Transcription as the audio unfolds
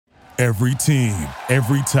Every team,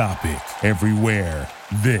 every topic, everywhere.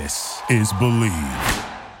 This is Believe.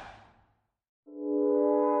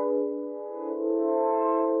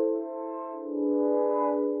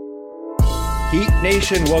 Heat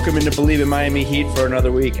Nation, welcome into Believe in Miami Heat for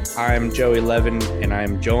another week. I'm Joey Levin, and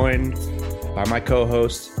I'm joined by my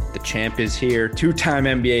co-host. The champ is here, two-time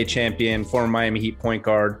NBA champion, former Miami Heat point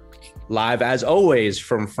guard, live as always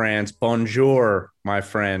from France. Bonjour, my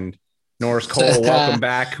friend. Norris Cole, welcome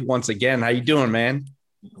back once again. How you doing, man?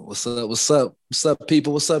 What's up? What's up? What's up,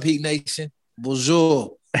 people? What's up, Heat Nation?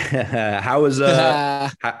 Bonjour. How's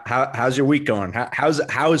your week going? How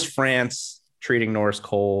is France treating Norris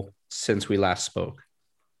Cole since we last spoke?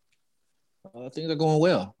 Things are going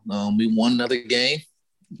well. We won another game,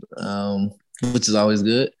 which is always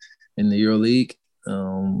good in the EuroLeague.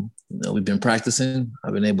 We've been practicing.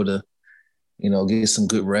 I've been able to, get some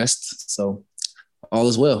good rest. So all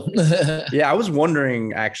is well. Yeah, I was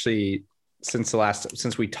wondering actually since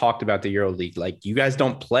we talked about the EuroLeague, like you guys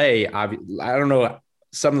don't play. I don't know.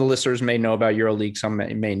 Some of the listeners may know about EuroLeague, some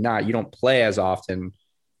may not. You don't play as often.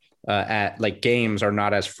 Games are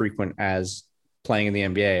not as frequent as playing in the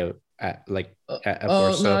NBA.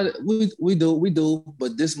 We do.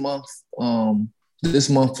 But this month,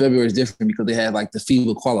 February is different because they have like the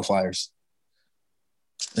FIBA qualifiers.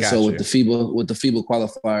 And so with the FIBA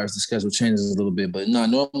qualifiers, the schedule changes a little bit. But no,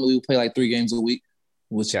 normally we play like 3 games a week,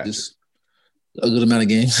 which is a good amount of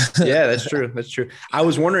games. Yeah, that's true. That's true. I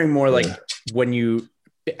was wondering more like when you,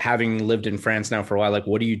 having lived in France now for a while, like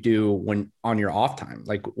what do you do when on your off time?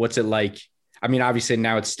 Like what's it like? I mean, obviously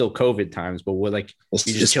now it's still COVID times, but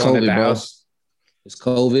you just chilling at the house? It's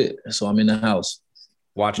COVID, so I'm in the house.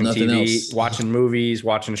 Watching Nothing TV, else. watching movies,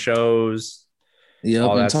 watching shows. Yeah,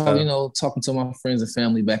 I've been talking to my friends and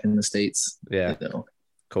family back in the States. Yeah,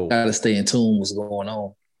 cool. Gotta stay in tune with what's going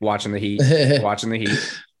on. Watching the Heat,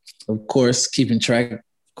 Of course, keeping track. Of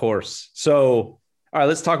course. So, all right,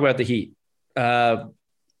 let's talk about the Heat.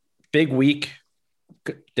 Big week.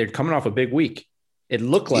 They're coming off a big week. It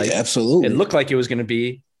looked like absolutely. It looked like it was going to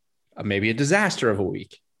be maybe a disaster of a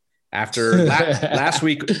week. After last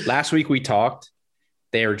week we talked.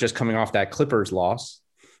 They were just coming off that Clippers loss.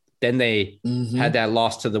 Then they had that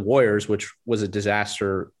loss to the Warriors, which was a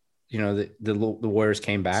disaster. The Warriors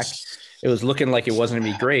came back. It was looking like it wasn't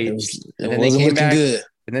going to be great. And then they came back. Good.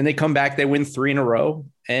 And then they come back. They win 3 in a row,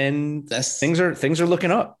 and things are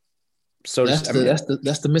looking up. So that's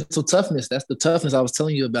the mental toughness. That's the toughness I was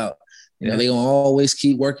telling you about. They're gonna always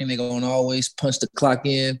keep working. They're gonna always punch the clock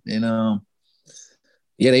in, and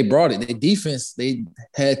they brought it. Their defense, they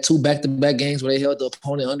had 2 back-to-back games where they held the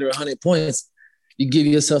opponent under 100 points. You give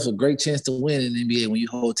yourself a great chance to win in the NBA when you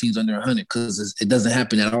hold teams under 100 because it doesn't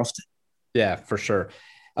happen that often. Yeah, for sure.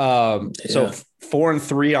 So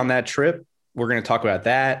 4-3 on that trip. We're going to talk about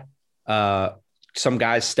that. Some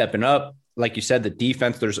guys stepping up. Like you said, the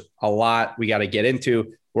defense, there's a lot we got to get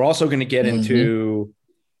into. We're also going to get into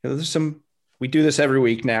we do this every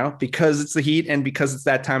week now because it's the Heat and because it's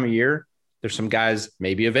that time of year. There's some guys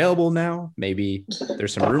maybe available now. Maybe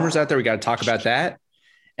there's some rumors out there. We got to talk about that.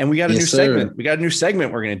 And we got a new segment. We got a new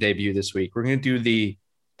segment we're going to debut this week. We're going to do the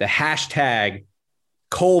hashtag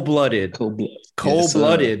cold-blooded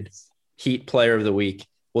Heat player of the week.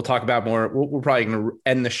 We'll talk about more. We're probably going to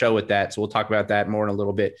end the show with that. So we'll talk about that more in a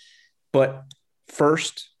little bit. But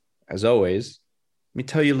first, as always, let me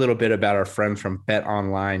tell you a little bit about our friends from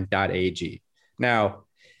betonline.ag. Now,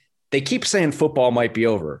 they keep saying football might be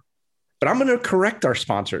over. But I'm going to correct our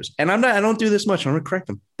sponsors. And I don't do this much. I'm going to correct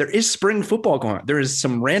them. There is spring football going on. There is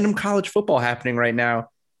some random college football happening right now.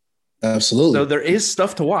 Absolutely. So there is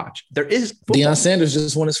stuff to watch. There is football. Deion Sanders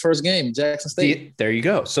just won his first game in Jackson State. There you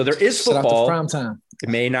go. So there is football. Prime time. It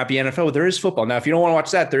may not be NFL, but there is football. Now, if you don't want to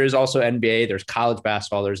watch that, there is also NBA. There's college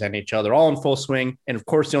basketball. There's NHL. They're all in full swing. And, of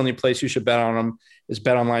course, the only place you should bet on them is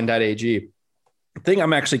betonline.ag. The thing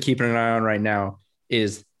I'm actually keeping an eye on right now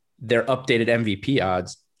is their updated MVP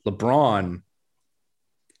odds. LeBron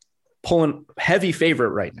pulling heavy favorite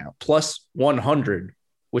right now, plus 100,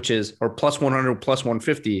 or plus 100, plus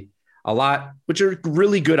 150, a lot, which are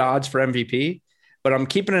really good odds for MVP. But I'm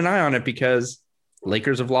keeping an eye on it because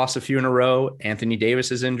Lakers have lost a few in a row. Anthony Davis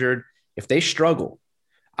is injured. If they struggle,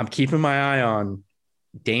 I'm keeping my eye on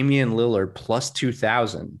Damian Lillard plus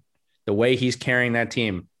 2,000. The way he's carrying that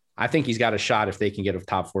team, I think he's got a shot if they can get a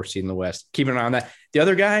top 4 seed in the West. Keeping an eye on that. The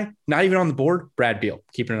other guy, not even on the board, Brad Beal.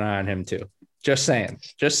 Keeping an eye on him too. Just saying.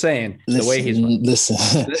 Listen, the way he's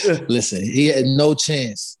listen. He had no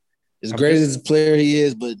chance. As great as a player he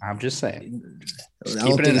is, but I'm just saying. I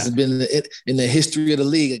don't think it's been in the history of the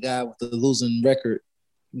league a guy with a losing record.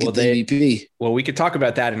 MVP. Well, we could talk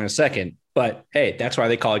about that in a second. But hey, that's why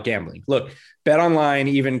they call it gambling. Look, BetOnline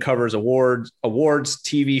even covers awards,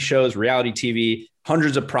 TV shows, reality TV,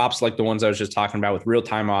 hundreds of props like the ones I was just talking about with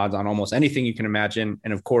real-time odds on almost anything you can imagine.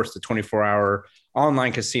 And of course, the 24-hour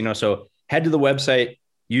online casino. So head to the website,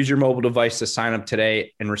 use your mobile device to sign up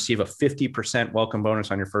today and receive a 50% welcome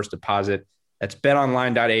bonus on your first deposit. That's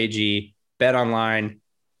betonline.ag. BetOnline,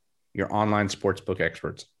 your online sportsbook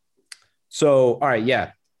experts. So, all right,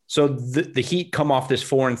 yeah. So the Heat come off this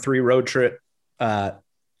 4-3 road trip.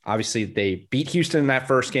 Obviously, they beat Houston in that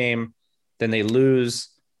first game. Then they lose.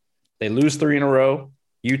 They lose 3 in a row.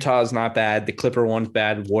 Utah's not bad. The Clipper one's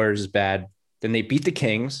bad. Warriors is bad. Then they beat the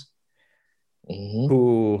Kings,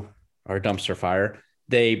 who are a dumpster fire.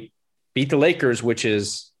 They beat the Lakers, which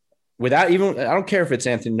is without even – I don't care if it's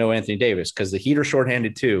Anthony Davis because the Heat are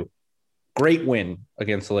shorthanded too. Great win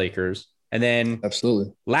against the Lakers. And then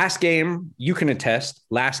absolutely last game, you can attest,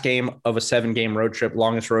 last game of a 7-game road trip,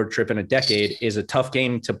 longest road trip in a decade, is a tough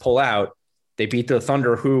game to pull out. They beat the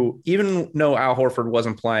Thunder, who, even though Al Horford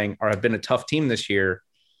wasn't playing, have been a tough team this year.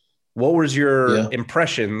 What was your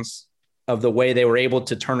impressions of the way they were able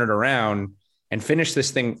to turn it around and finish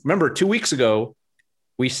this thing? Remember, 2 weeks ago,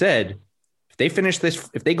 we said, if they finish this,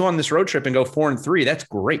 if they go on this road trip and go 4-3, that's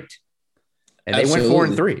great. And they went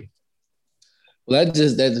 4-3. Well, that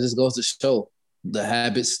just goes to show the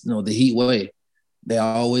habits, the Heat way. They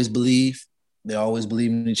always believe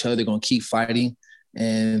in each other. They're going to keep fighting.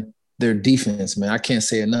 And their defense, man, I can't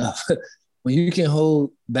say enough. When you can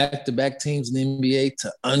hold back-to-back teams in the NBA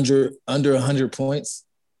to under 100 points,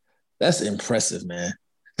 that's impressive, man.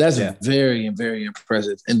 That's very, very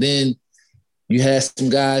impressive. And then you had some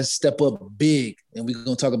guys step up big, and we're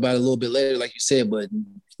going to talk about it a little bit later, like you said, but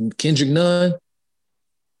Kendrick Nunn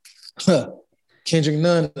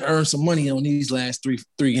earned some money on these last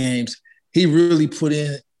three games. He really put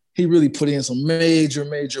in some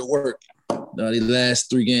major work the last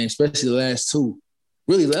 3 games, especially the last 2.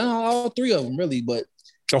 Really, all 3 of them, really. But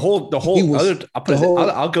I'll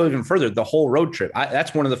go even further. The whole road trip.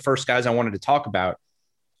 That's one of the first guys I wanted to talk about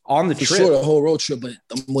on the trip. Sure, the whole road trip. But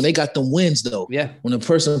when they got them wins, though, when a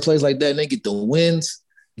person plays like that and they get the wins,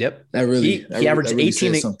 that really he averaged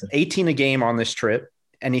 18 a game on this trip.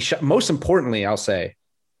 And he shot, most importantly, I'll say,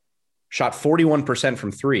 shot 41%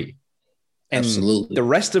 from 3. And absolutely. The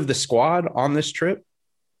rest of the squad on this trip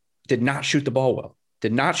did not shoot the ball well.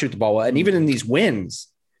 And even in these wins,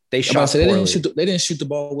 they shot poorly. They didn't shoot the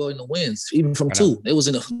ball well in the wins, even from 2. It was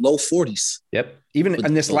in the low 40s. Yep. Even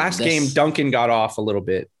in this last game, Duncan got off a little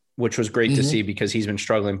bit, which was great to see because he's been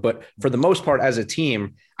struggling. But for the most part, as a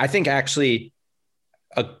team, I think actually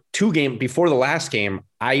a 2 game before the last game,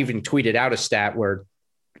 I even tweeted out a stat where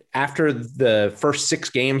after the first 6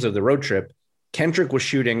 games of the road trip, Kendrick was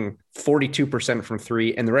shooting 42% from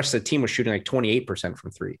 3, and the rest of the team was shooting like 28%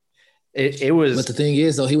 from 3. It was. But the thing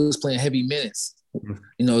is, though, he was playing heavy minutes.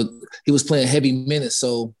 He was playing heavy minutes,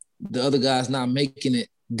 so the other guys not making it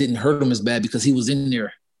didn't hurt him as bad because he was in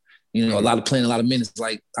there. Playing a lot of minutes.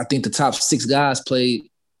 Like I think the top 6 guys played.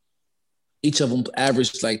 Each of them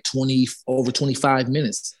averaged like over 25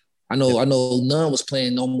 minutes. I know Nunn was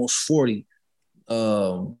playing almost 40.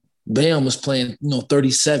 Bam was playing,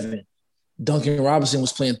 37. Duncan Robinson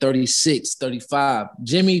was playing 36, 35.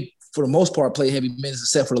 Jimmy, for the most part, played heavy minutes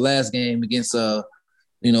except for the last game against,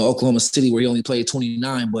 Oklahoma City where he only played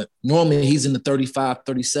 29. But normally he's in the 35,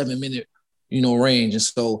 37 minute, range. And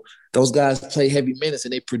so those guys play heavy minutes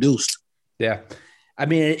and they produced. Yeah. I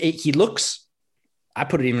mean, he looks – I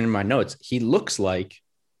put it even in my notes. He looks like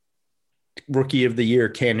Rookie of the Year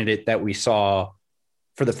candidate that we saw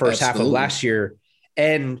for the first half of last year.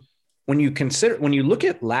 And when you look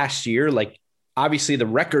at last year, like obviously the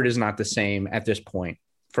record is not the same at this point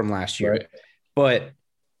from last year, but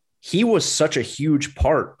he was such a huge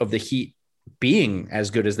part of the Heat being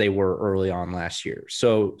as good as they were early on last year.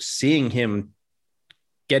 So seeing him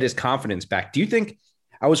get his confidence back, do you think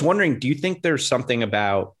there's something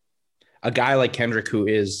about a guy like Kendrick, who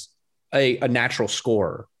is a natural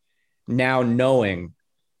scorer, now knowing,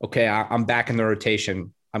 okay, I'm back in the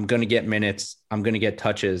rotation, I'm going to get minutes, I'm going to get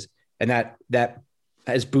touches. And that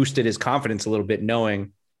has boosted his confidence a little bit,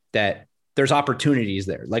 knowing that there's opportunities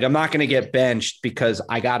there. Like, I'm not going to get benched because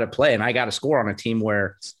I got to play and I got to score on a team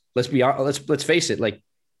where, let's face it, like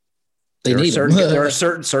there are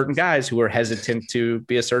certain guys who are hesitant to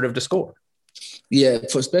be assertive to score. Yeah,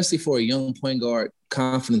 especially for a young point guard,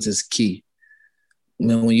 confidence is key.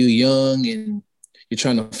 When you're young and you're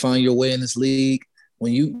trying to find your way in this league,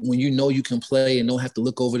 when you know you can play and don't have to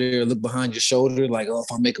look over there, look behind your shoulder, like, oh,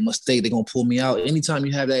 if I make a mistake, they're gonna pull me out. Anytime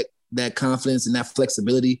you have that confidence and that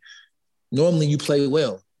flexibility, normally you play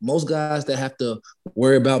well. Most guys that have to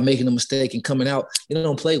worry about making a mistake and coming out,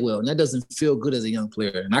 don't play well. And that doesn't feel good as a young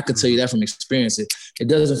player. And I can tell you that from experience. It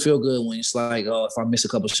doesn't feel good when it's like, oh, if I miss a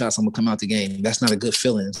couple of shots, I'm going to come out the game. That's not a good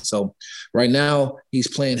feeling. So right now he's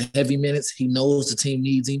playing heavy minutes. He knows the team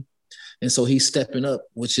needs him. And so he's stepping up,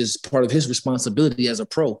 which is part of his responsibility as a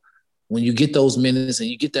pro. When you get those minutes and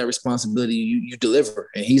you get that responsibility, you deliver.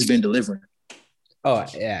 And he's been delivering. Oh,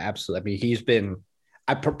 yeah, absolutely. I mean, he's been –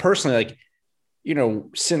 I personally, like –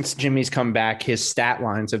 since Jimmy's come back, his stat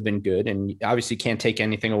lines have been good, and obviously can't take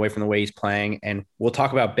anything away from the way he's playing. And we'll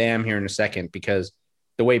talk about Bam here in a second, because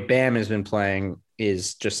the way Bam has been playing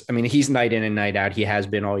is just, I mean, he's night in and night out. He has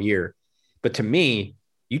been all year. But to me,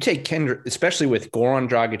 you take Kendrick, especially with Goran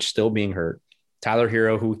Dragic still being hurt, Tyler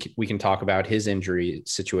Hero, who we can talk about his injury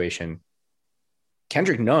situation.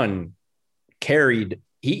 Kendrick Nunn carried,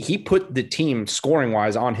 he put the team scoring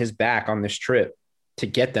wise on his back on this trip to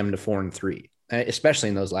get them to 4-3. Especially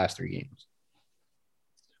in those last 3 games.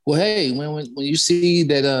 Well, hey, when you see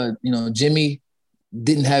that, Jimmy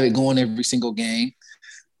didn't have it going every single game,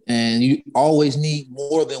 and you always need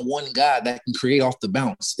more than one guy that can create off the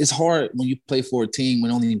bounce. It's hard when you play for a team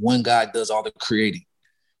when only one guy does all the creating.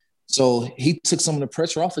 So he took some of the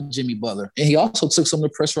pressure off of Jimmy Butler, and he also took some of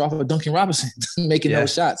the pressure off of Duncan Robinson making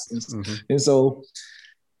those shots. And so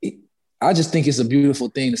I just think it's a beautiful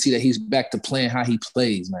thing to see that he's back to playing how he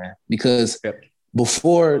plays, man. Because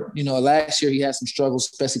before, last year he had some struggles,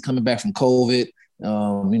 especially coming back from COVID,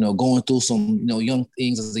 going through some, young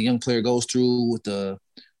things as a young player goes through with the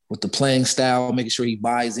playing style, making sure he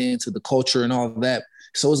buys into the culture and all of that.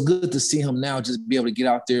 So it's good to see him now just be able to get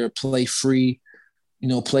out there, play free,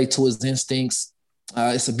 play to his instincts.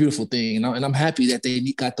 It's a beautiful thing. And I'm happy that they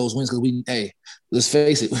got those wins, because let's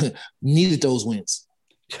face it, needed those wins.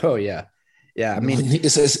 Oh, yeah. Yeah, I mean,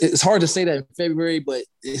 it's hard to say that in February, but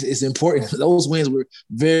it's important. Those wins were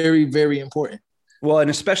very, very important. Well, and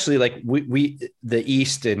especially like the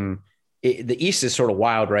East is sort of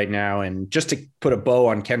wild right now. And just to put a bow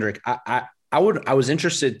on Kendrick, I was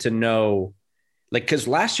interested to know, like, because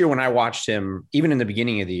last year when I watched him, even in the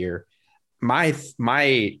beginning of the year, my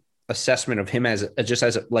assessment of him as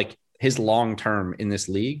like his long term in this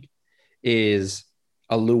league is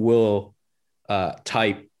a Lou Will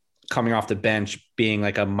type, coming off the bench, being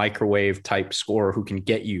like a microwave type scorer who can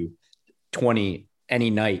get you 20 any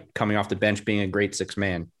night, coming off the bench, being a great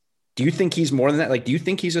 6-man. Do you think he's more than that? Like, do you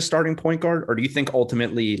think he's a starting point guard, or do you think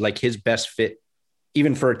ultimately like his best fit,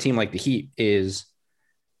 even for a team like the Heat, is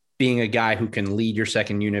being a guy who can lead your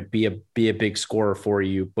second unit, be a big scorer for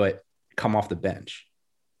you, but come off the bench?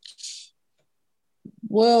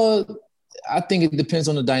 Well, I think it depends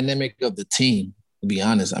on the dynamic of the team, to be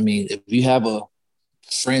honest. I mean, if you have a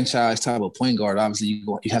franchise type of point guard, obviously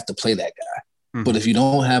you have to play that guy. Mm-hmm. But if you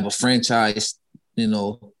don't have a franchise,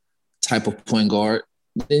 type of point guard,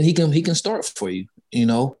 then he can start for you,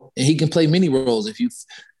 and he can play many roles. If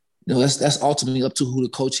that's ultimately up to who the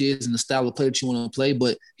coach is and the style of play that you want to play.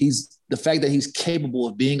 But the fact that he's capable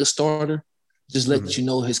of being a starter just lets you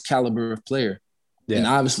know his caliber of player. Yeah. And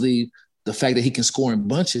obviously the fact that he can score in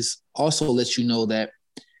bunches also lets you know that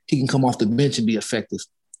he can come off the bench and be effective.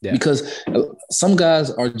 Yeah. Because some guys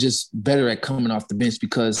are just better at coming off the bench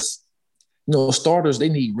because, starters, they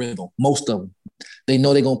need rhythm, most of them. They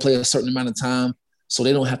know they're going to play a certain amount of time, so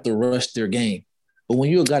they don't have to rush their game. But when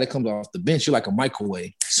you're a guy that comes off the bench, you're like a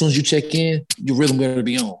microwave. As soon as you check in, your rhythm better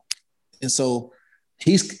be on. And so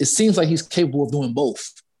it seems like he's capable of doing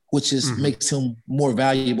both, which makes him more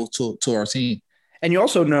valuable to our team. And you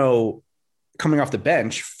also know, coming off the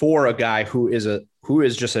bench, for a guy who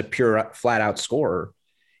is just a pure flat-out scorer,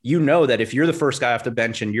 that if you're the first guy off the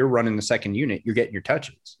bench and you're running the second unit, you're getting your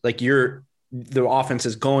touches. Like the offense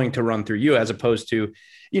is going to run through you, as opposed to,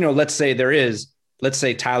 let's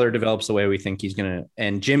say Tyler develops the way we think he's going to,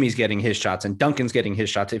 and Jimmy's getting his shots and Duncan's getting his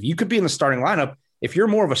shots. If you could be in the starting lineup, if you're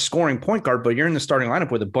more of a scoring point guard, but you're in the starting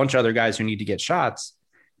lineup with a bunch of other guys who need to get shots,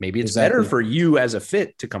 maybe it's better for you as a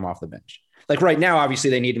fit to come off the bench. Like right now, obviously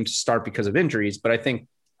they need him to start because of injuries, but I think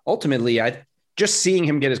ultimately just seeing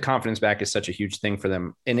him get his confidence back is such a huge thing for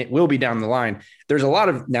them. And it will be down the line. Now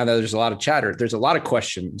that there's a lot of chatter, there's a lot of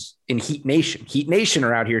questions in Heat Nation. Heat Nation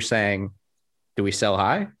are out here saying, do we sell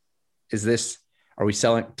high? Are we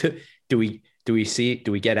selling to, do we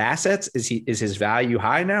get assets? Is his value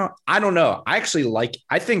high now? I don't know. I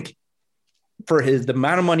think for the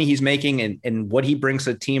amount of money he's making and what he brings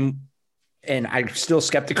to the team, and I'm still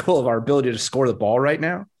skeptical of our ability to score the ball right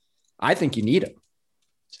now, I think you need him.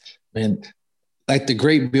 Man, like the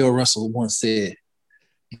great Bill Russell once said,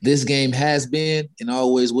 this game has been and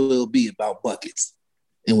always will be about buckets.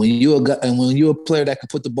 And when you're a player that can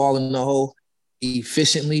put the ball in the hole,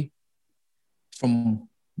 efficiently from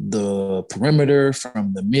the perimeter,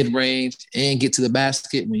 from the mid-range, and get to the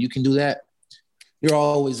basket, when you can do that, you're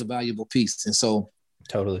always a valuable piece. And so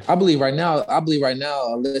totally. I believe right now,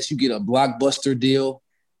 unless you get a blockbuster deal,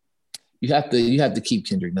 you have to keep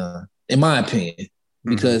Kendrick Nunn, in my opinion.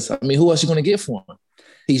 Because I mean, who else are you going to get for him?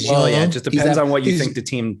 He's young. Yeah, it just depends on what you think the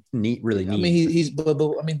team really needs.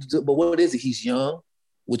 I mean, but what is it? He's young,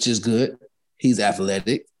 which is good. He's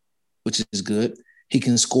athletic, which is good. He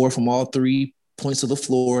can score from all 3 points of the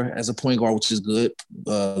floor as a point guard, which is good.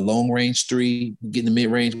 Long range 3, getting the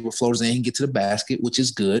mid range with floaters, and he can get to the basket, which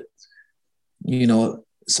is good. You know,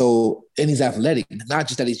 so, and he's athletic. Not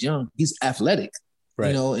just that he's young, he's athletic. Right.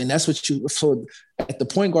 You know, and that's what so at the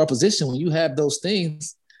point guard position, when you have those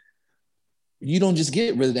things, you don't just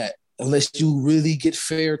get rid of that unless you really get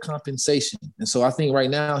fair compensation. And so I think right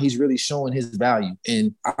now he's really showing his value.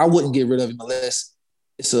 And I wouldn't get rid of him unless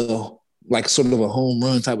it's sort of a home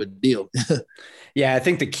run type of deal. Yeah, I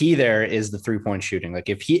think the key there is the 3-point shooting. Like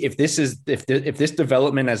if this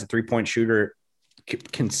development as a 3-point shooter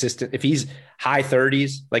consistent, if he's high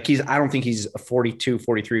 30s, like I don't think he's a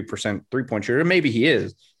 43% 3-point shooter. Maybe he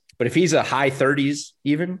is, but if he's a high 30s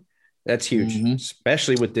even, that's huge,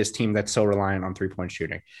 especially with this team that's so reliant on 3-point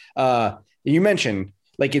shooting. You mentioned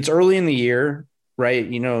like it's early in the year, right?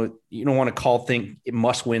 You know, you don't want to call things it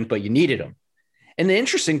must win, but you needed them. And the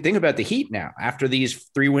interesting thing about the Heat now, after these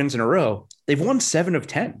 3 wins in a row, they've won 7 of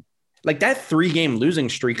 10. Like that 3-game losing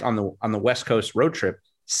streak on the West Coast road trip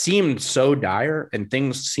seemed so dire, and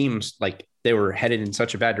things seemed like they were headed in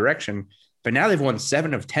such a bad direction. But now they've won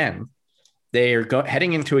 7 of 10. They are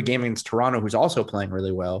heading into a game against Toronto, who's also playing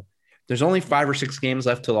really well. There's only 5 or 6 games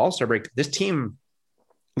left till the All-Star break. This team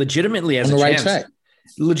legitimately has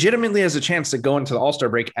a chance to go into the All-Star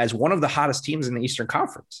break as one of the hottest teams in the Eastern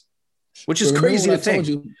Conference, which is crazy to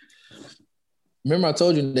think. Remember I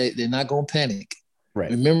told you they're not going to panic.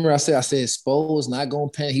 Right. Remember I said Spo is not going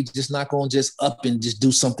to panic. He's just not going to just up and just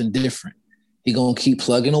do something different. He's going to keep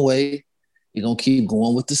plugging away. He's going to keep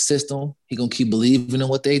going with the system. He's going to keep believing in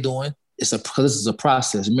what they're doing. This is a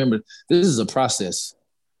process. Remember, this is a process.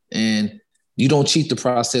 And you don't cheat the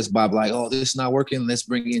process by like, oh, this is not working, let's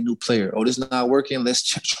bring in a new player. Oh, this is not working, let's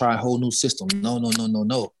try a whole new system.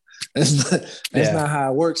 No. That's not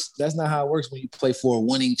how it works. That's not how it works when you play for a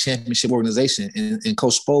winning championship organization. And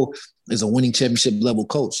Coach Spo is a winning championship level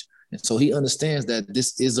coach. And so he understands that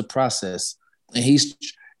this is a process. And he's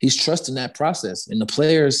trusting that process. And the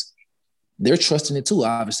players, they're trusting it too,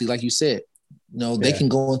 obviously, like you said. You know, they can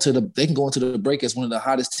go into the break as one of the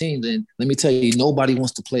hottest teams. And let me tell you, nobody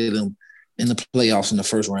wants to play them in the playoffs in the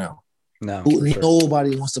first round. No,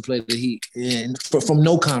 nobody wants to play the Heat from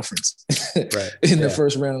no conference in the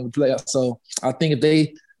first round of the playoffs. So I think if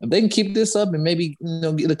they can keep this up and maybe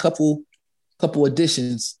get a couple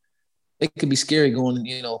additions, it could be scary going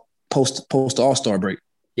post All-Star break.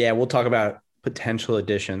 Yeah, we'll talk about potential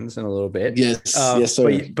additions in a little bit. Yes, yes,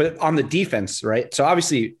 sir. But on the defense, right? So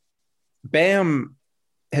obviously, Bam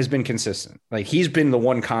has been consistent. Like he's been the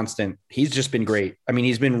one constant. He's just been great. I mean,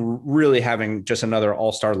 he's been really having just another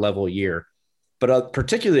all-star level year, but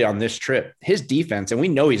particularly on this trip, his defense, and we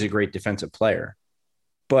know he's a great defensive player,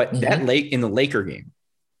 but that late in the Laker game,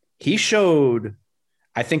 he showed,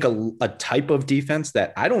 I think, a type of defense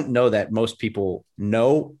that I don't know that most people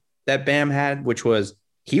know that Bam had, which was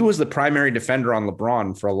he was the primary defender on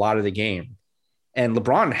LeBron for a lot of the game. And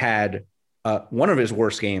LeBron had one of his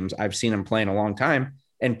worst games I've seen him play in a long time.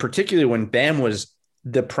 And particularly when Bam was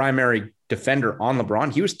the primary defender on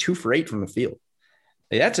LeBron, he was 2 for 8 from the field.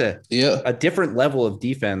 That's a different level of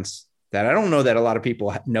defense that I don't know that a lot of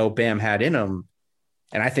people know Bam had in him.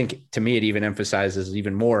 And I think to me, it even emphasizes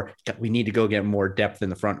even more that we need to go get more depth in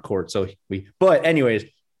the front court. But anyways,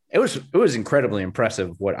 it was incredibly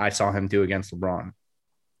impressive what I saw him do against LeBron.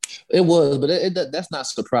 It was, but that's not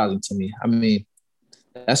surprising to me. I mean,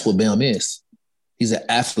 that's what Bam is. He's an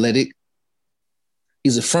athletic.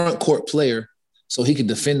 He's a front court player, so he can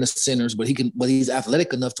defend the centers, but he's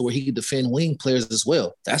athletic enough to where he can defend wing players as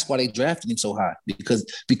well. That's why they drafted him so high,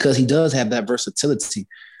 because he does have that versatility.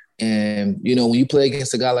 And when you play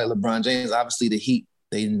against a guy like LeBron James, obviously the Heat,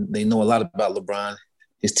 they know a lot about LeBron,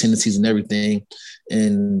 his tendencies and everything.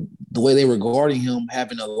 And the way they were guarding him,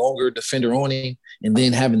 having a longer defender on him, and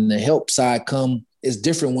then having the help side come is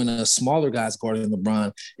different when a smaller guy's guarding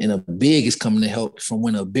LeBron and a big is coming to help from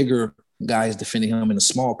when a bigger guy is defending him and a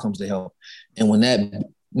small comes to help. And when that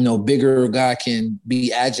bigger guy can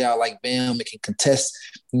be agile like Bam, it can contest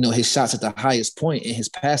his shots at the highest point and his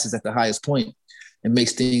passes at the highest point, it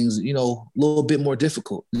makes things a little bit more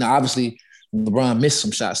difficult. Now obviously LeBron missed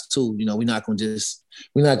some shots too. You know, we're not going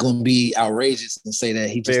to be outrageous and say that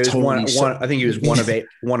he just totally I think he was one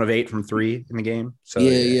of eight from three in the game. So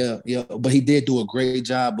yeah. But he did do a great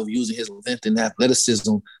job of using his length and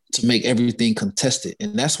athleticism to make everything contested,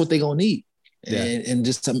 and that's what they're gonna need. Yeah. And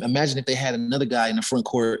just imagine if they had another guy in the front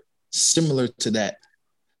court similar to that.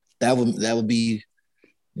 That would be.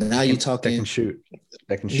 Now you're talking.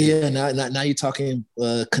 That can shoot. Yeah. Now you're talking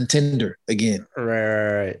contender again.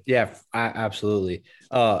 Right. Yeah. Absolutely.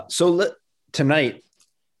 Tonight,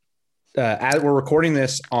 as we're recording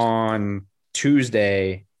this on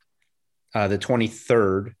Tuesday, the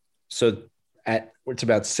 23rd. So it's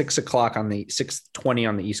about 6:20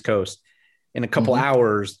 on the East Coast. In a couple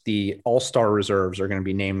hours, the All-Star reserves are going to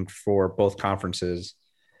be named for both conferences.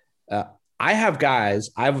 I have guys.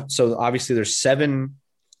 So obviously there's 7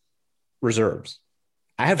 reserves.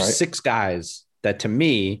 I have 6 guys that to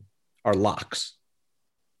me are locks.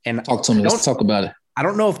 And talk to me. Let's talk about it. I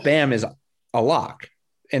don't know if Bam is a lock.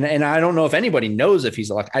 And I don't know if anybody knows if he's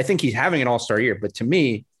a lock. I think he's having an all-star year. But to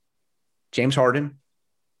me, James Harden.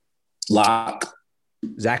 Lock.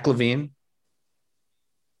 Zach LaVine.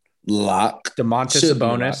 Lock. Domantas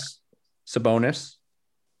Sabonis.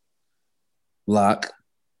 Lock.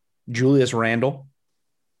 Julius Randle.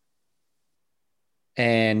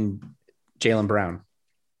 And Jaylen Brown.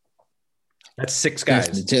 That's 6 guys.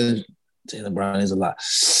 Jaylen Brown is a lot.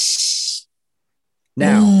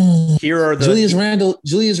 Now, here are the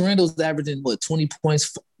Julius Randle's averaging 20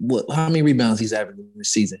 points. How many rebounds he's averaging this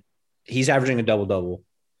season? He's averaging a double-double.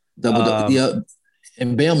 Yeah.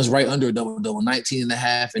 And Bam is right under a double-double, 19 and a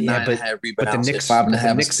half and 9.5 rebounds, but the Knicks,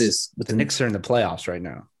 5.5 assists. But the Knicks are in the playoffs right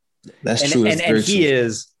now. That's true. And he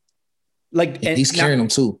is like he's carrying them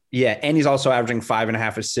too. Yeah, and he's also averaging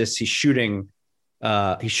 5.5 assists. He's shooting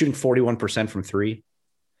 41% from 3.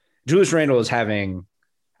 Julius Randle is having.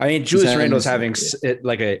 I mean, Julius Randle is having it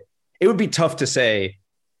would be tough to say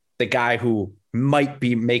the guy who might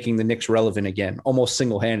be making the Knicks relevant again, almost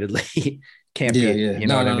single-handedly can't be. Yeah. You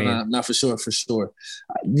know what I mean? Not for sure.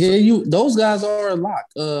 Yeah, those guys are a lock.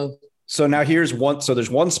 So now here's one. So there's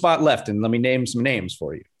one spot left, and let me name some names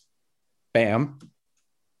for you. Bam.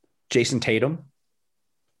 Jason Tatum,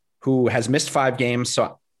 who has missed 5 games.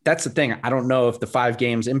 So that's the thing. I don't know if the 5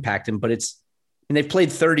 games impact him, but and they've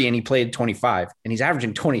played 30 and he played 25 and he's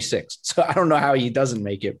averaging 26. So I don't know how he doesn't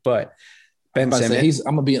make it, but Ben Simmons.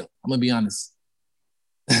 I'm gonna be honest.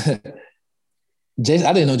 Jason,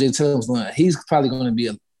 I didn't know Jason Tatum was going. He's probably going to be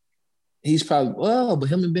but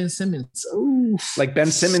him and Ben Simmons. Oof. Like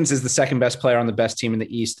Ben Simmons is the second best player on the best team in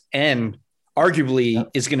the East, and arguably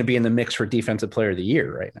is going to be in the mix for Defensive Player of the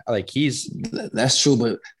Year right now. Like that's true,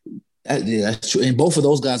 but. That's true. And both of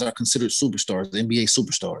those guys are considered superstars, NBA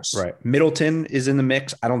superstars. Right. Middleton is in the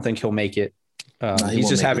mix. I don't think he'll make it. He's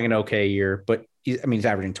just having an okay year, but he's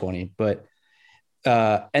averaging 20. But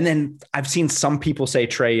and then I've seen some people say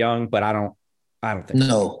Trae Young, but I don't think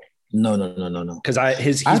no. Because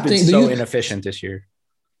he's been so inefficient this year.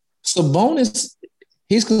 Sabonis,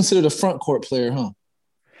 he's considered a front court player, huh?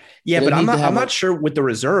 Yeah, but I'm not sure with the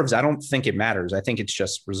reserves. I don't think it matters. I think it's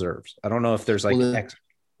just reserves. I don't know if there's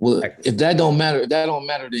if that don't matter,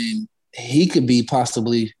 then he could be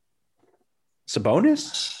possibly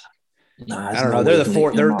Sabonis. Nah, I don't know. They're the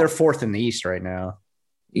fourth. They're fourth in the East right now.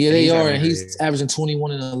 Yeah, they are, and he's averaging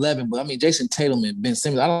 21 and 11. But I mean, Jason Tatum and Ben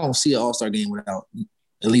Simmons. I don't see an All-Star game without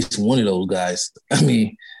at least one of those guys. I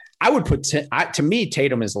mean, I would put to me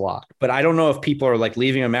Tatum is a lock, but I don't know if people are like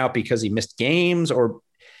leaving him out because he missed games, or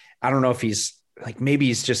I don't know if he's like maybe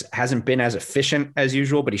he's just hasn't been as efficient as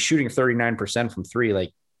usual. But he's shooting 39% from 3.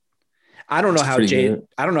 Like. I don't know how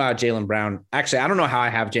Jaylen Brown. Actually, I don't know how I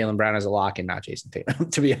have Jaylen Brown as a lock and not Jason Tatum.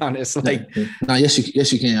 To be honest,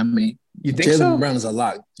 yes, you can. I mean, you think Jaylen Brown is a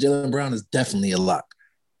lock. Jaylen Brown is definitely a lock.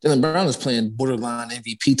 Jaylen Brown is playing borderline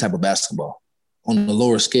MVP type of basketball on the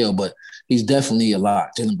lower scale, but he's definitely a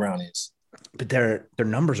lock. Jaylen Brown is. But their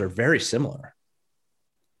numbers are very similar.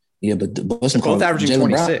 Yeah, but they're both averaging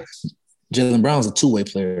 26. Jaylen Brown's a two-way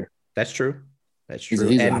player. That's true. That's true.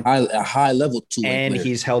 He's a high level two. And player.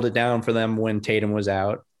 He's held it down for them when Tatum was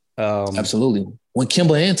out. Absolutely. When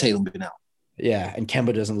Kemba and Tatum been out. Yeah, and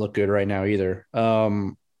Kemba doesn't look good right now either.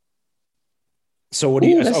 So what do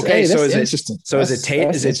you? Okay, so is it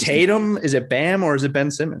Tatum? Is it Bam or is it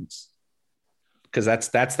Ben Simmons? Because that's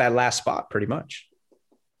that last spot pretty much.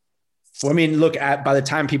 Well, I mean, by the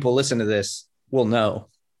time people listen to this, we'll know.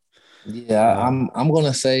 Yeah, I'm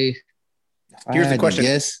gonna say. Here's the question: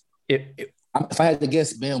 if I had to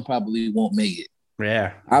guess, Bam probably won't make it.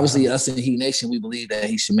 Yeah. Obviously, us in Heat Nation, we believe that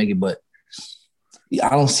he should make it, but I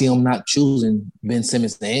don't see him not choosing Ben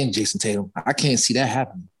Simmons and Jason Tatum. I can't see that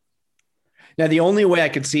happening. Now, the only way I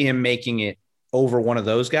could see him making it over one of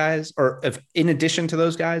those guys, or if in addition to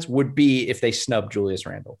those guys, would be if they snub Julius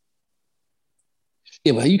Randle.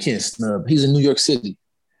 Yeah, but you can't snub. He's in New York City.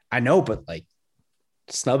 I know, but like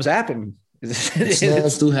snubs happen.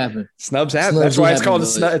 Snubs do happen. Snubs happen. That's why it's called a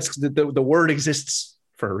snub. It's the word exists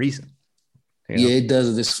for a reason. You know? Yeah, it does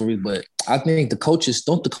exist for a reason. But I think the coaches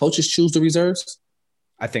choose the reserves?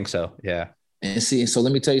 I think so. Yeah. And see, so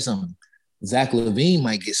let me tell you something. Zach LaVine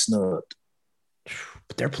might get snubbed.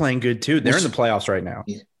 But they're playing good too. They're in the playoffs right now.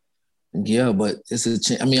 Yeah, but it's a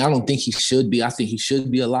chance. I mean, I don't think he should be. I think he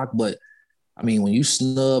should be a lock. But I mean, when you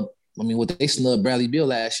snub, I mean, what they snubbed Bradley Beal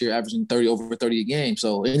last year, averaging over 30 a game.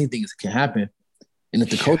 So anything can happen. And if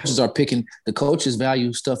the coaches are picking, the coaches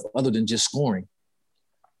value stuff other than just scoring.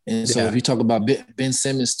 And so if you talk about Ben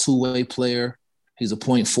Simmons, two-way player, he's a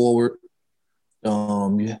point forward.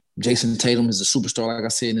 Jason Tatum is a superstar, like I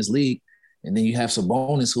said, in this league. And then you have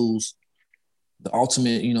Sabonis, who's the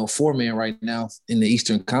ultimate, four-man right now in the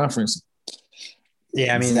Eastern Conference.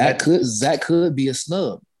 Yeah, I mean Zach could be a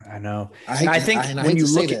snub. I know. I think when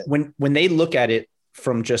you look at when they look at it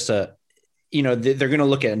from just they're going to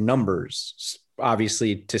look at numbers,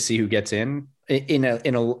 obviously, to see who gets in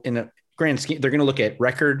a grand scheme. They're going to look at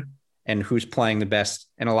record and who's playing the best,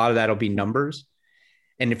 and a lot of that'll be numbers.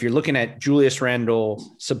 And if you're looking at Julius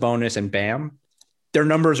Randle, Sabonis, and Bam, their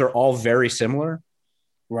numbers are all very similar.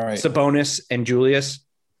 Right. Sabonis and Julius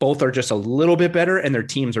both are just a little bit better, and their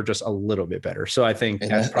teams are just a little bit better. So I think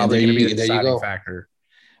that's probably going to be the deciding factor.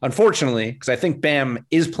 Unfortunately, because I think Bam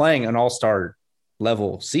is playing an all-star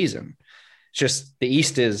level season. It's just the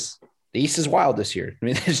East is wild this year. I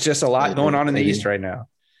mean, there's just a lot going on in the East right now.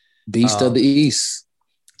 Beast of the East.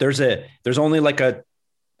 There's only like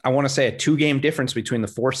I want to say a 2-game difference between the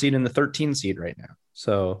 4 seed and the 13 seed right now.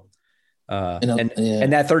 So,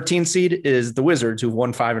 and that 13 seed is the Wizards, who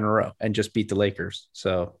won 5 in a row and just beat the Lakers.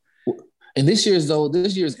 So, and this year is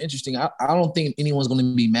interesting. I don't think anyone's going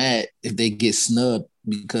to be mad if they get snubbed,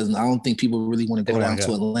 because I don't think people really want to go down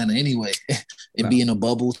to Atlanta anyway and be in a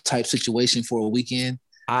bubble type situation for a weekend.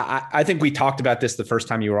 I think we talked about this the first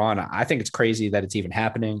time you were on. I think it's crazy that it's even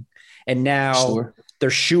happening. And now they're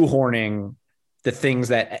shoehorning the things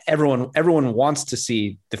that everyone wants to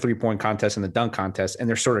see, the 3-point contest and the dunk contest, and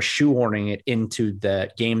they're sort of shoehorning it into the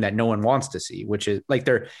game that no one wants to see, which is like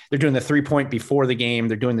they're doing the 3-point before the game.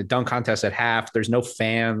 They're doing the dunk contest at half. There's no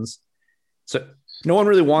fans. So no one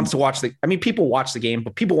really wants to watch people watch the game,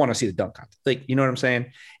 but people want to see the dunk contest. Like, you know what I'm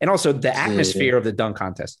saying? And also the atmosphere of the dunk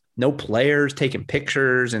contest, no players taking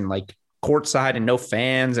pictures and like courtside and no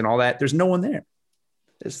fans and all that. There's no one there.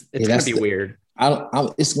 It's going to be weird.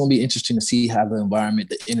 It's going to be interesting to see how the environment,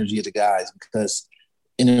 the energy of the guys, because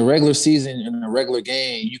in a regular season, in a regular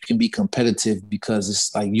game, you can be competitive because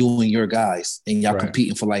it's like you and your guys and y'all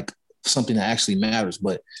competing for like something that actually matters.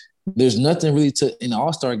 But there's nothing really in the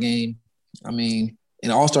All-Star game. I mean, in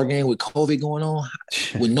the All-Star game with COVID going on,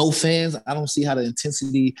 with no fans, I don't see how the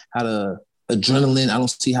intensity, how the adrenaline, I don't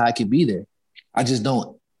see how it could be there. I just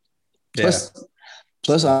don't.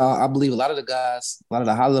 Plus, I believe a lot of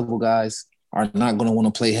the high-level guys are not going to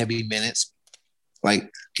want to play heavy minutes.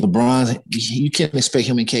 Like LeBron, you can't expect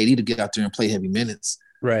him and KD to get out there and play heavy minutes.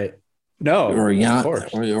 Right. No. Or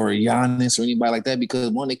Giannis or anybody like that, because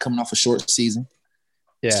one, they coming off a short season.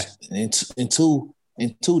 Yeah. And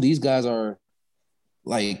two, these guys are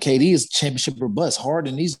like, KD is championship or bust.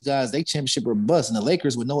 Harden, these guys, they championship or bust. And the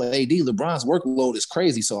Lakers with no AD, LeBron's workload is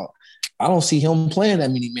crazy. So I don't see him playing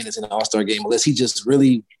that many minutes in an All-Star game unless he just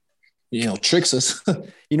really, tricks us.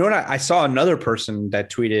 You know what? I saw another person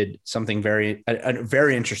that tweeted something a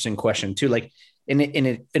very interesting question too. Like, and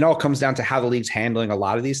it all comes down to how the league's handling a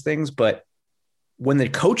lot of these things. But when the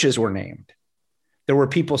coaches were named, there were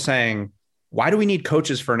people saying, why do we need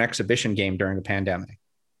coaches for an exhibition game during the pandemic?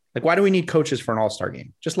 Like, why do we need coaches for an All-Star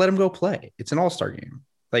game? Just let them go play. It's an All-Star game.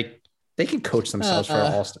 Like, they can coach themselves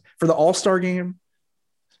for the All-Star game.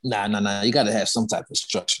 Nah. You got to have some type of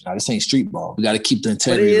structure. Now, this ain't street ball. We got to keep the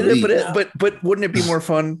integrity of the league. But wouldn't it be more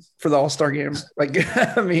fun for the All-Star game? Like,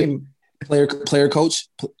 I mean, player coach.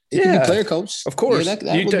 It can be player coach. Of course.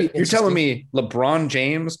 Yeah, you're telling me LeBron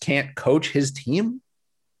James can't coach his team?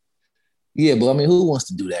 Yeah, but I mean, who wants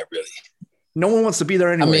to do that really? No one wants to be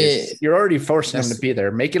there anyway. You're already forcing them to be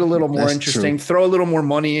there. Make it a little more interesting. True. Throw a little more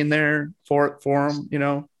money in there for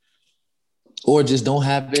them, Or just don't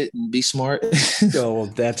have it and be smart. Well,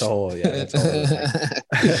 that's a whole.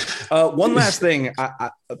 One last thing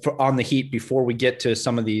on the Heat before we get to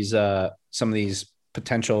some of these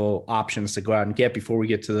potential options to go out and get before we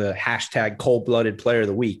get to the hashtag cold-blooded player of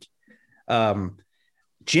the week.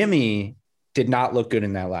 Jimmy did not look good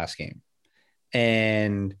in that last game.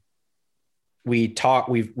 And we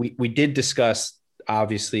did discuss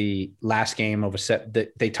obviously last game of a set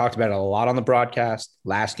that they talked about it a lot on the broadcast.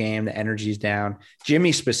 Last game, the energy's down.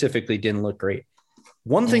 Jimmy specifically didn't look great.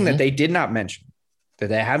 One thing that they did not mention, that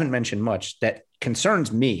they haven't mentioned much, that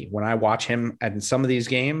concerns me when I watch him at some of these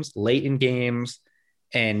games, late in games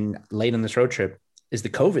and late in this road trip, is the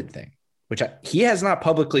COVID thing, which he has not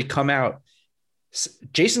publicly come out.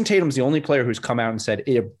 Jason Tatum's the only player who's come out and said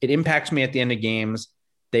it impacts me at the end of games.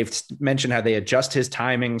 They've mentioned how they adjust his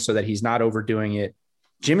timing so that he's not overdoing it.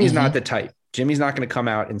 Jimmy's not the type. Jimmy's not going to come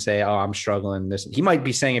out and say, "Oh, I'm struggling." This, he might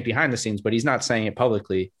be saying it behind the scenes, but he's not saying it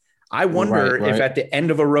publicly. I wonder if at the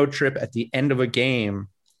end of a road trip, at the end of a game,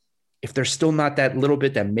 if there's still not that little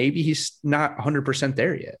bit that maybe he's not 100%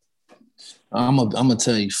 there yet. I'm gonna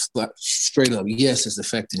tell you straight up, yes, it's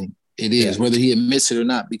affecting him. It is, whether he admits it or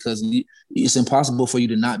not, because it's impossible for you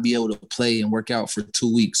to not be able to play and work out for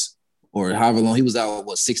 2 weeks or however long he was out.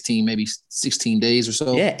 What, 16 days or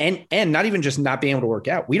so? Yeah, and not even just not being able to work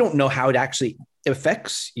out. We don't know how it actually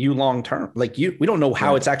affects you long term. Like we don't know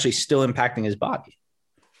how it's actually still impacting his body.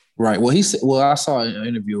 Right. Well, he said. Well, I saw an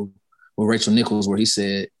interview with Rachel Nichols where he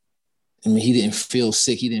said, I mean, he didn't feel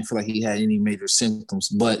sick. He didn't feel like he had any major symptoms,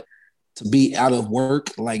 but to be out of work,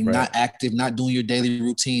 like not active, not doing your daily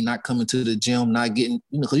routine, not coming to the gym, not getting,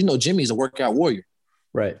 because Jimmy's a workout warrior.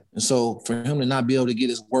 Right. And so for him to not be able to get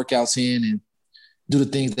his workouts in and do the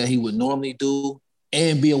things that he would normally do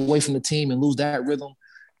and be away from the team and lose that rhythm,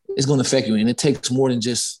 it's going to affect you. And it takes more than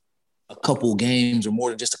just a couple games or more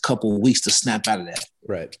than just a couple of weeks to snap out of that.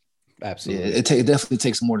 Right. Absolutely. Yeah, it definitely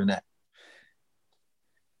takes more than that.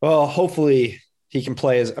 Well, hopefully he can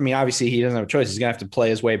play obviously he doesn't have a choice. He's going to have to play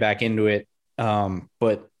his way back into it.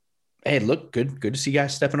 But hey, look, good to see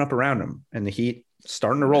guys stepping up around him and the Heat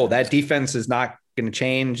starting to roll. That defense is not going to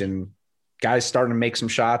change and guys starting to make some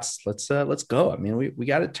shots. Let's go. I mean, we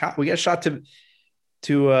got a shot to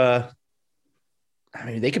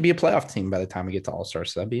they could be a playoff team by the time we get to All-Star.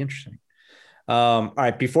 So that'd be interesting. All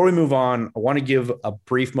right. Before we move on, I want to give a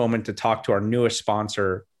brief moment to talk to our newest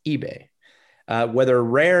sponsor, eBay. Whether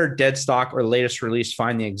rare, dead stock, or latest release,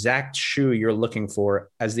 find the exact shoe you're looking for.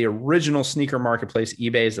 As the original sneaker marketplace,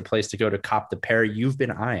 eBay is the place to go to cop the pair you've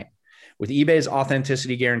been eyeing. With eBay's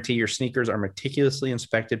authenticity guarantee, your sneakers are meticulously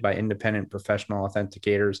inspected by independent professional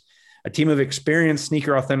authenticators. A team of experienced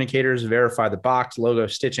sneaker authenticators verify the box, logo,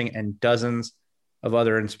 stitching, and dozens of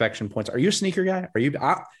other inspection points. Are you a sneaker guy? Are you?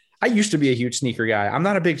 I used to be a huge sneaker guy. I'm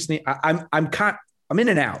not a big sneaker. I'm in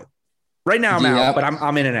and out. Right now I'm out, but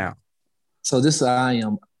I'm in and out. So this I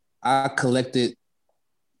am. I collected.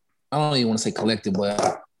 I don't even want to say collected,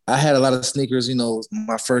 but I had a lot of sneakers.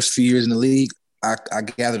 My first few years in the league, I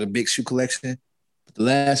gathered a big shoe collection. But the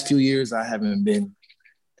last few years, I haven't been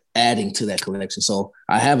adding to that collection. So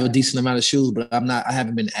I have a decent amount of shoes, but I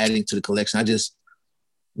haven't been adding to the collection. I just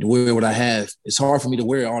wear what I have. It's hard for me to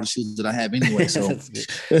wear all the shoes that I have anyway. So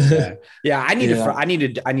I need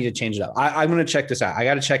to change it up. I'm going to check this out. I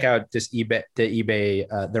got to check out this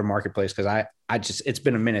eBay, their marketplace. Cause it's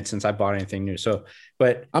been a minute since I bought anything new. So,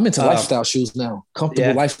 but I'm into lifestyle shoes now,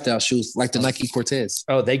 comfortable lifestyle shoes like the Nike Cortez.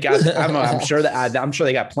 Oh, they got, I'm sure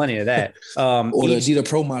they got plenty of that. Or the Adidas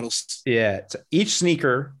Pro models. Yeah. So each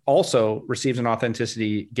sneaker also receives an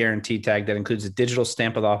authenticity guarantee tag that includes a digital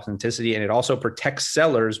stamp of authenticity. And it also protects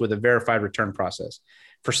sellers with a verified return process.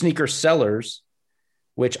 For sneaker sellers,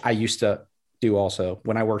 which I used to do also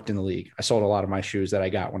when I worked in the league, I sold a lot of my shoes that I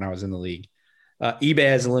got when I was in the league. eBay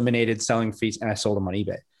has eliminated selling fees, and I sold them on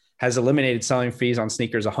eBay, has eliminated selling fees on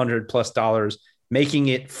sneakers $100+, making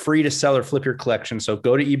it free to sell or flip your collection. So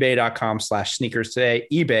go to ebay.com/sneakers today.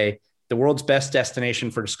 eBay, the world's best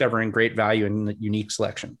destination for discovering great value and unique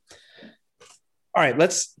selection. All right,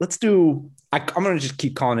 let's do, I'm going to just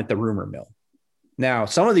keep calling it the rumor mill. Now,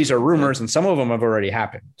 some of these are rumors and some of them have already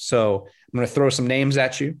happened. So I'm going to throw some names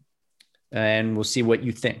at you and we'll see what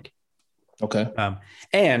you think. Okay.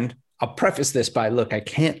 And I'll preface this by, look, I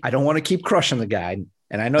don't want to keep crushing the guy.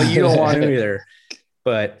 And I know you don't want to either,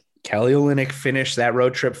 but Kelly Olynyk finished that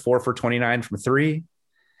road trip 4 for 29 from 3.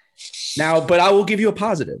 Now, but I will give you a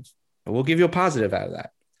positive. I will give you a positive out of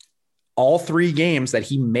that. All 3 games that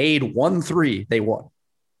he made 1-3, they won.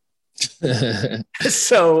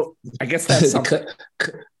 So I guess that's something.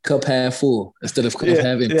 Cup half full instead of cup half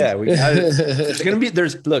empty. Yeah, there's going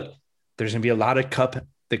to be a lot of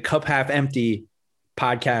the cup half empty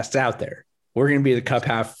podcasts out there. We're going to be the cup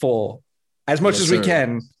half full as much as we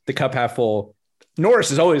can. The cup half full.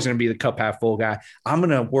 Norris is always going to be the cup half full guy. I'm going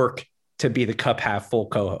to work to be the cup half full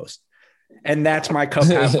co-host. And that's my cup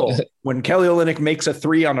half full. When Kelly Olynyk makes a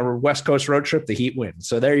 3 on a West Coast road trip, the Heat win.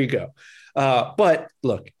 So there you go. But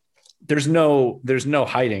look, there's no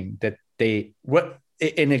hiding that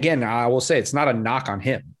And again, I will say it's not a knock on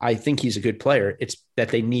him. I think he's a good player. It's that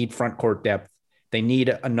they need front court depth. They need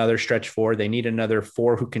another stretch four. They need another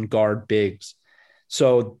four who can guard bigs.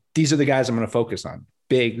 So these are the guys I'm going to focus on,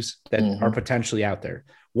 bigs that are potentially out there.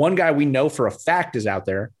 One guy we know for a fact is out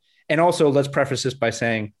there. And also, let's preface this by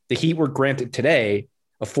saying the Heat were granted today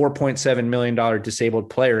a $4.7 million disabled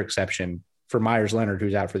player exception for Myers Leonard,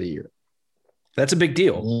 who's out for the year. That's a big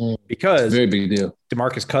deal because very big deal.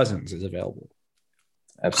 DeMarcus Cousins is available.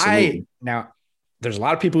 Absolutely. Now, there's a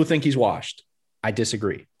lot of people who think he's washed. I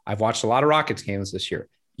disagree. I've watched a lot of Rockets games this year.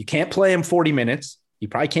 You can't play him 40 minutes. You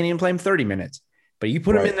probably can't even play him 30 minutes. But you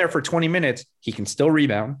put him in there for 20 minutes, he can still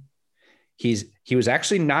rebound. He was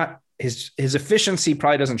actually not his efficiency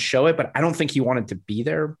probably doesn't show it, but I don't think he wanted to be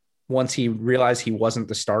there once he realized he wasn't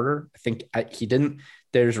the starter. I think he didn't.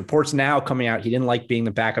 There's reports now coming out he didn't like being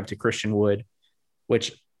the backup to Christian Wood,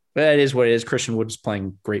 which that is what it is. Christian Wood is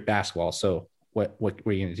playing great basketball, so what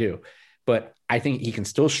are you going to do? But I think he can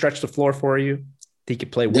still stretch the floor for you. He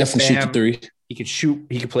could play with definitely Bam. shoot the three. He could shoot.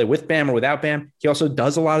 He could play with Bam or without Bam. He also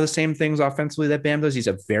does a lot of the same things offensively that Bam does. He's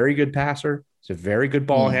a very good passer. He's a very good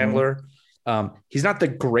ball handler. He's not the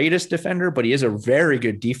greatest defender, but he is a very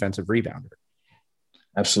good defensive rebounder.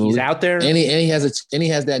 Absolutely, he's out there, and he has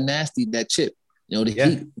that chip. You know, the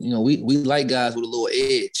Heat. You know, we like guys with a little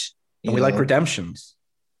edge, and we like redemptions.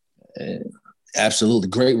 Absolutely,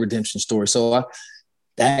 great redemption story. So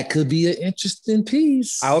that could be an interesting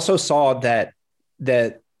piece. I also saw that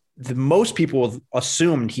the most people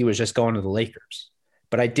assumed he was just going to the Lakers,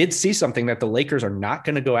 but I did see something that the Lakers are not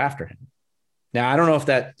going to go after him. Now, I don't know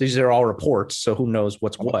if these are all reports, so who knows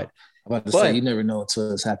what's what. I'm about to say, you never know until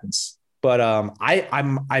this happens. But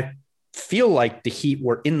I feel like the Heat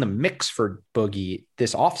were in the mix for Boogie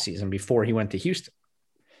this offseason before he went to Houston.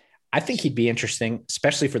 I think he'd be interesting,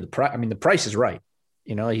 especially for the price. I mean, the price is right.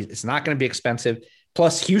 You know, it's not going to be expensive.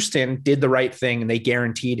 Plus, Houston did the right thing, and they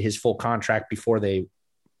guaranteed his full contract before they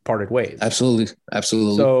parted ways. Absolutely.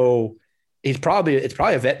 So it's probably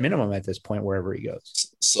a vet minimum at this point, wherever he goes.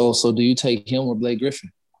 So do you take him or Blake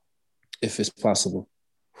Griffin, if it's possible?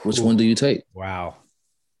 Which one do you take? Wow,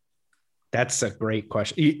 that's a great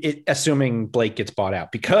question. Assuming Blake gets bought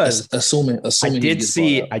out, because assuming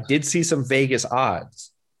I did see some Vegas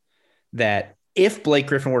odds that if Blake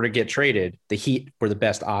Griffin were to get traded, the Heat were the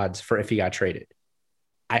best odds for if he got traded.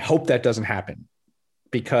 I hope that doesn't happen,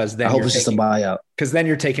 because then I hope it's just a buyout. Because then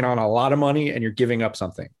you're taking on a lot of money and you're giving up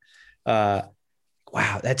something. Wow,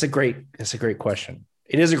 that's a great question.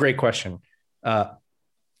 It is a great question. I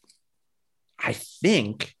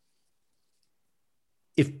think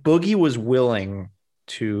if Boogie was willing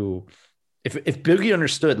to, if Boogie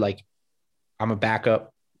understood, like, I'm a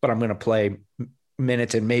backup, but I'm going to play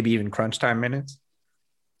minutes and maybe even crunch time minutes,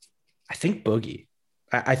 I think Boogie.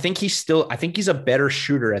 I think he's a better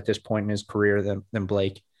shooter at this point in his career than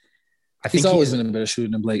Blake. He's always been a better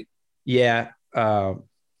shooter than Blake. Yeah. And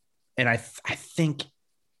I think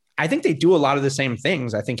they do a lot of the same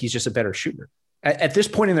things. I think he's just a better shooter at this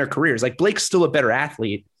point in their careers. Like, Blake's still a better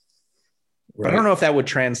athlete, but I don't know if that would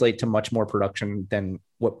translate to much more production than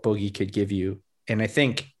what Boogie could give you. And I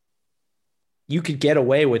think you could get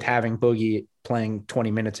away with having Boogie playing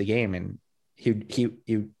 20 minutes a game, and he'd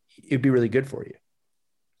be really good for you.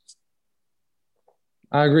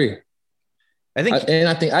 I agree. I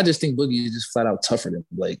just think Boogie is just flat out tougher than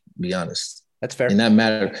Blake, to be honest. That's fair. And that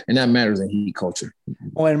matters in Heat culture.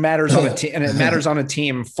 Well, it matters on a team, and it matters on a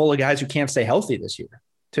team full of guys who can't stay healthy this year,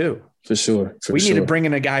 too. For sure. We need to bring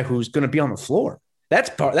in a guy who's going to be on the floor.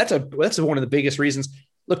 That's one of the biggest reasons.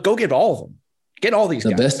 Look, go get all of them. Get all these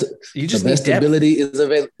guys. The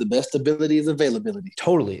best ability is availability.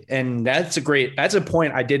 Totally. And that's a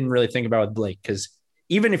point I didn't really think about with Blake, because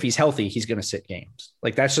even if he's healthy, he's going to sit games.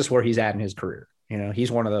 Like, that's just where he's at in his career. You know,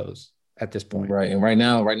 he's one of those at this point. Right. And right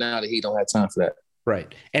now the Heat don't have time for that.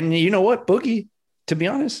 Right. And you know what? Boogie, to be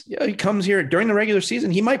honest, he comes here during the regular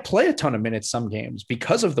season. He might play a ton of minutes some games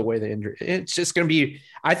because of the way the injury. It's just going to be,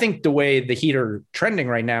 I think the way the Heat are trending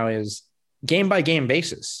right now is game by game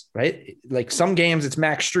basis, right? Like, some games it's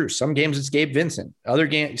Max Strus, some games it's Gabe Vincent, other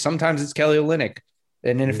games, sometimes it's Kelly Olynyk.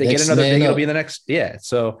 And then if they get another big, it'll be the next. Yeah.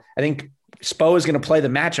 So I think Spo is going to play the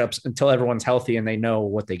matchups until everyone's healthy and they know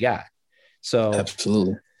what they got. So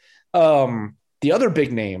absolutely. The other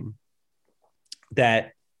big name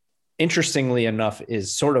that, interestingly enough,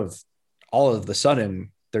 is sort of all of the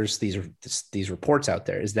sudden there's these reports out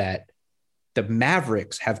there, is that the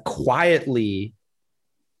Mavericks have quietly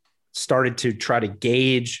started to try to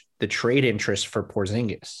gauge the trade interest for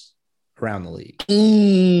Porzingis around the league.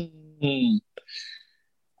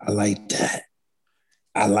 I like that.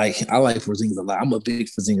 I like Porzingis a lot. I'm a big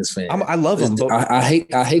Porzingis fan. I love him. But I hate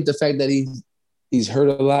the fact that he's hurt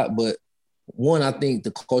a lot. But one, I think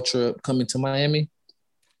the culture coming to Miami,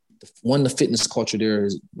 the fitness culture there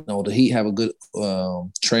is, the Heat have a good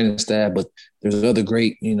training staff, but there's other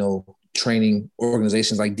great, training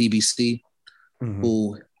organizations like DBC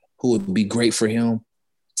who would be great for him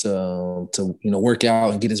to work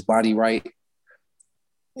out and get his body right.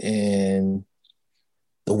 And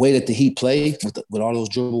the way that the Heat play with all those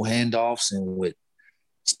dribble handoffs and with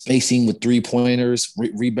spacing with three-pointers,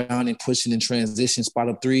 rebounding, pushing in transition, spot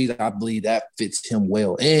up threes, I believe that fits him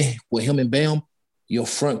well. And with him and Bam, your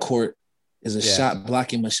front court is a shot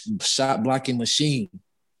blocking machine.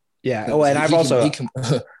 Yeah. Oh, and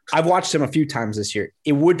I've watched him a few times this year.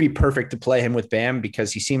 It would be perfect to play him with Bam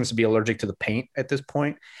because he seems to be allergic to the paint at this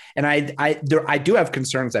point. And I do have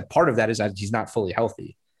concerns that part of that is that he's not fully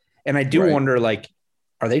healthy. And I do wonder, like,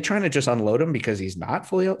 are they trying to just unload him because he's not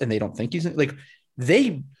fully healthy and they don't think he's like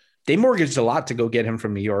they mortgaged a lot to go get him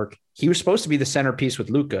from New York. He was supposed to be the centerpiece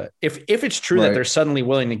with Luka. If it's true that they're suddenly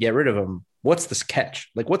willing to get rid of him, what's this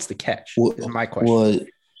catch? Like, what's the catch? Is my question. Well,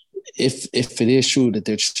 if it is true that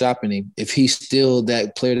they're shopping him, if he's still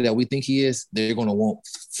that player that we think he is, they're going to want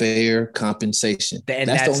fair compensation.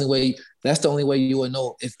 That's the only way you will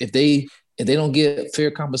know. If they don't get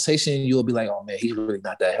fair compensation, you'll be like, oh man, he's really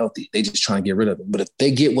not that healthy. They just try and get rid of him. But if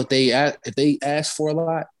they get what if they ask for a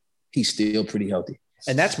lot, he's still pretty healthy.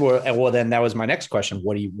 And that's where, well, then that was my next question.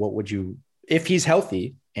 What would you, if he's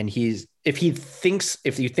healthy and if you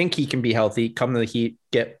think he can be healthy, come to the Heat,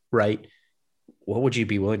 get right, what would you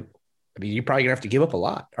be willing? I mean, you're probably gonna have to give up a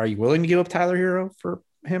lot. Are you willing to give up Tyler Hero for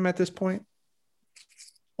him at this point?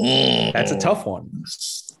 That's a tough one.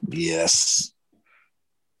 Yes.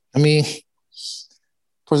 I mean,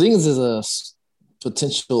 Porzingis is a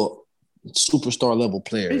potential superstar level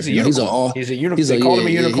player. He's a unicorn. They called him a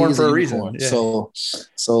unicorn for a reason. Yeah.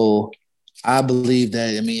 So I believe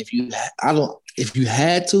that. I mean, if you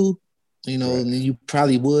had to, then you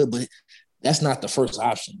probably would, but that's not the first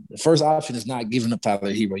option. The first option is not giving up Tyler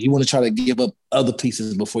Hero. You want to try to give up other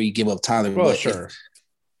pieces before you give up Tyler. Well, sure.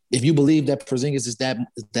 If you believe that Porzingis is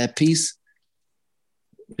that piece,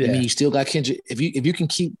 I mean, you still got Kendrick. If you can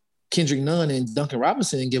keep Kendrick Nunn and Duncan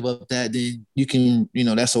Robinson and give up that, then you can,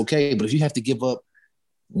 that's okay. But if you have to give up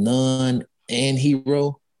Nunn and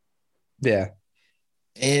Hero, and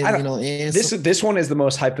this one is the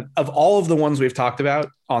most of all of the ones we've talked about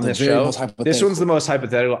on this show. This one's the most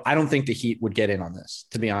hypothetical. I don't think the Heat would get in on this,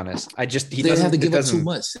 to be honest. They have to give up too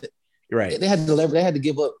much. Right. They had to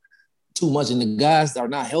give up too much, and the guys are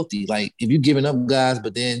not healthy. Like, if you're giving up guys,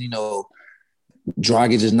 but then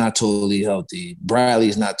Dragic is not totally healthy. Bradley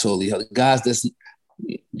is not totally healthy. Guys,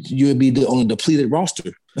 you would be on a depleted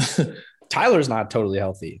roster. Tyler's not totally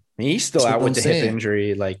healthy. I mean, he's still out with the hip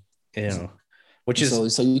injury, which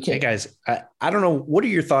is so you can't. Hey guys, I don't know. What are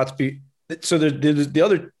your thoughts? So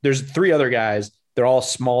there's three other guys. They're all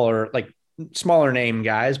smaller name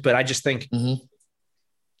guys, but I just think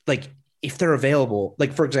if they're available,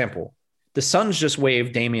 like, for example, the Suns just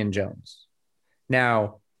waived Damian Jones.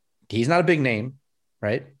 Now, he's not a big name,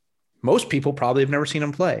 right? Most people probably have never seen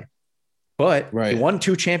him play, but he won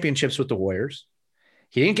 2 championships with the Warriors.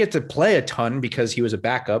 He didn't get to play a ton because he was a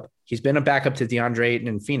backup. He's been a backup to DeAndre Ayton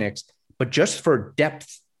in Phoenix, but just for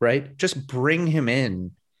depth, right? Just bring him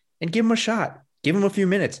in and give him a shot. Give him a few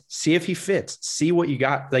minutes. See if he fits. See what you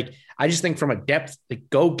got. Like, I just think from a depth,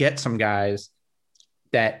 go get some guys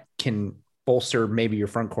that can bolster maybe your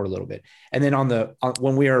front court a little bit. And then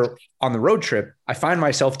when we are on the road trip, I find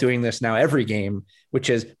myself doing this now every game, which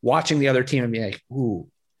is watching the other team and being like, ooh,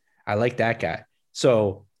 I like that guy.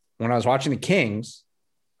 So when I was watching the Kings,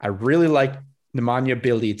 I really liked Nemanja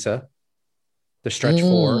Bjelica, the stretch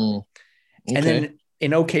four. Okay. And then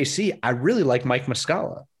in OKC, I really like Mike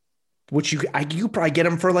Muscala, which you probably get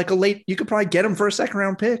him for you could probably get him for a second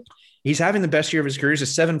round pick. He's having the best year of his career. He's a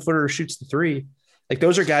 7-footer, shoots the three. Like,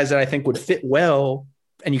 those are guys that I think would fit well,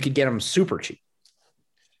 and you could get them super cheap.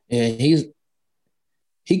 And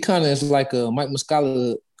he kind of is like a Mike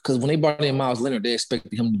Muscala, because when they brought in Miles Leonard, they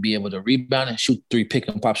expected him to be able to rebound and shoot three, pick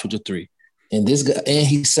and pop, shoot a three. And this guy, and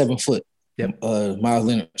he's 7 foot. Yep. Miles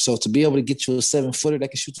Leonard. So to be able to get you a 7-footer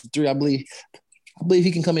that can shoot the three, I believe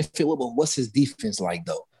he can come and fit well. But what's his defense like,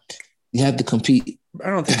 though? You have to compete. I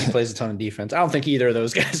don't think he plays a ton of defense. I don't think either of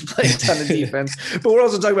those guys play a ton of defense. But we're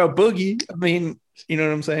also talking about Boogie. I mean, you know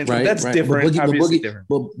what I'm saying? Right, that's different. Different.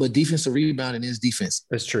 But defensive rebounding is defense.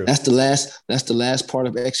 That's true. That's the last part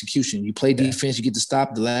of execution. You play defense, you get to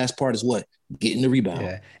stop. The last part is what? Getting the rebound.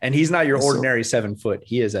 Yeah. And he's not your ordinary 7 foot.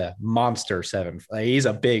 He is a monster 7. Like, he's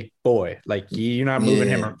a big boy. Like, you're not moving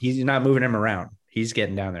him. He's not moving him around. He's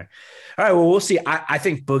getting down there. All right. Well, we'll see. I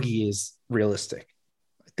think Boogie is realistic.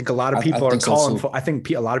 I think a lot of people are calling for. I think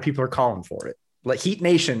a lot of people are calling for it. Like Heat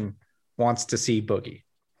Nation wants to see Boogie.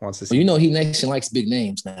 Wants to see. Well, you know, Heat Nation likes big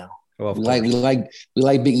names now. Well, we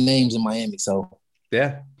like big names in Miami. So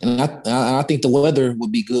yeah, and I think the weather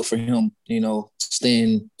would be good for him. You know,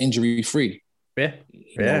 staying injury free. Yeah,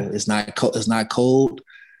 you know, it's not cold. It's not cold.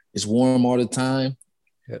 It's warm all the time.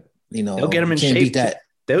 Yep. You know, they'll get him in shape. Beat that.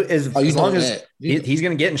 As long as he's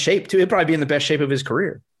going to get in shape too, he'll probably be in the best shape of his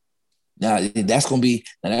career. Now that's one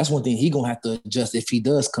thing he's going to have to adjust if he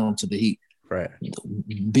does come to the Heat. Right.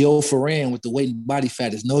 Bill Ferran with the weight and body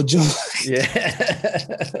fat is no joke.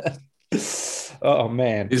 Yeah. Oh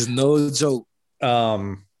man. It's no joke.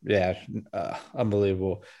 Yeah.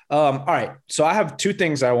 Unbelievable. All right. So I have two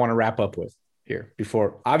things I want to wrap up with here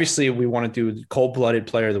before. Obviously, we want to do the cold-blooded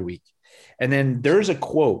player of the week. And then there's a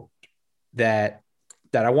quote that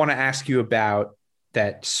I want to ask you about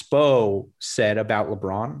that Spo said about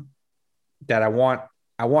LeBron that I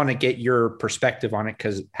want to get your perspective on it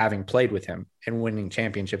because having played with him and winning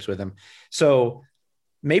championships with him. So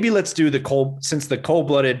maybe let's do since the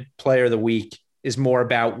cold-blooded player of the week is more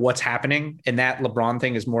about what's happening and that LeBron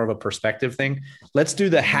thing is more of a perspective thing. Let's do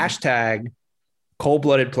the hashtag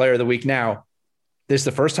cold-blooded player of the week. Now, this is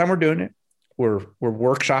the first time we're doing it. We're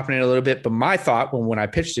workshopping it a little bit, but my thought when I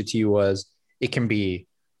pitched it to you was it can be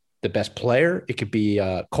the best player. It could be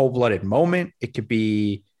a cold-blooded moment. It could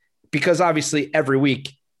be because obviously every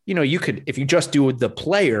week, you know, if you just do the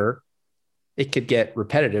player, it could get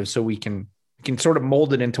repetitive. So we can sort of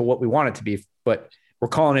mold it into what we want it to be, but we're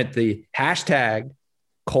calling it the hashtag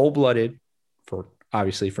cold-blooded for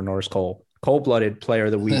Norris Cole, cold-blooded player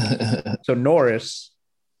of the week. So Norris,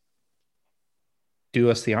 do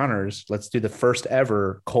us the honors. Let's do the first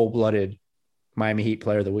ever cold-blooded Miami Heat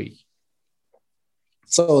player of the week.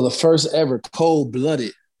 So the first ever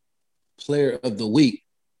cold-blooded player of the week,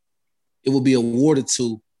 it will be awarded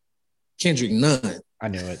to Kendrick Nunn. I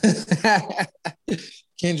knew it.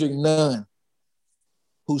 Kendrick Nunn,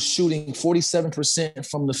 who's shooting 47%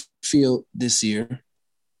 from the field this year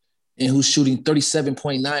and who's shooting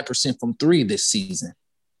 37.9% from three this season.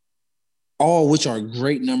 All which are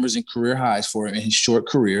great numbers and career highs for him in his short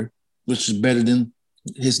career, which is better than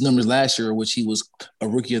his numbers last year, which he was a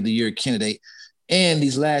Rookie of the Year candidate. And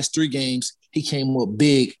these last three games, he came up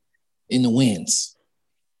big in the wins.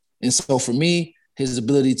 And so for me, his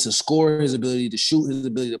ability to score, his ability to shoot, his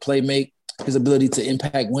ability to play make, his ability to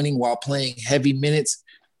impact winning while playing heavy minutes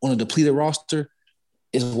on a depleted roster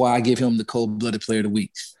is why I give him the cold-blooded player of the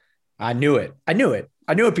week. I knew it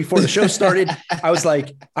before the show started. I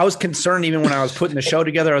was concerned even when I was putting the show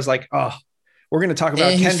together. I was like, oh, we're going to talk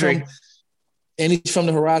about Kendrick. He's from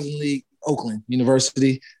the Horizon League, Oakland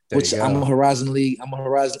University, which I'm a Horizon League.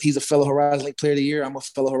 He's a fellow Horizon League player of the year. I'm a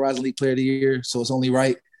fellow Horizon League player of the year. So it's only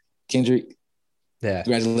right. Kendrick, yeah,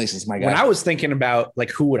 congratulations, my guy. When I was thinking about like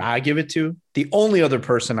who would I give it to, the only other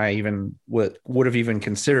person I even would have even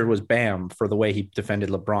considered was Bam for the way he defended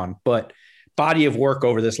LeBron. But body of work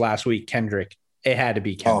over this last week, Kendrick, it had to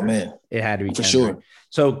be Kendrick. Oh man, it had to be for Kendrick. Sure.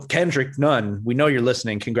 So Kendrick Nunn, we know you're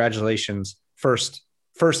listening. Congratulations, first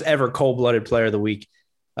ever cold-blooded player of the week.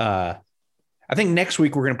 I think next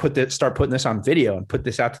week we're going to start putting this on video and put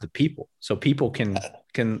this out to the people so people can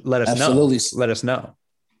let us Absolutely. know. Let us know.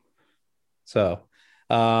 So,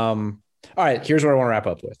 all right, here's what I want to wrap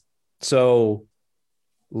up with. So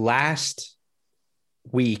last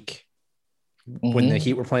week when the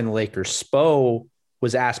Heat were playing the Lakers, Spo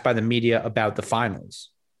was asked by the media about the finals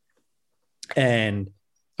and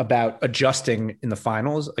about adjusting in the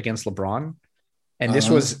finals against LeBron. And this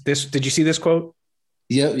was this. Did you see this quote?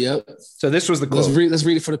 Yep. So this was the quote. Let's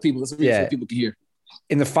read it for the people. Let's read it so people can hear.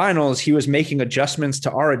 In the finals, he was making adjustments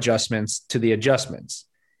to our adjustments to the adjustments,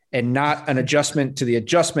 and not an adjustment to the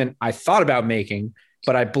adjustment I thought about making,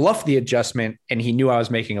 but I bluffed the adjustment, and he knew I was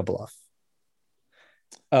making a bluff.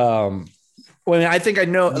 Well, I think I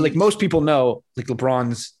know, like most people know, like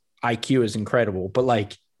LeBron's IQ is incredible, but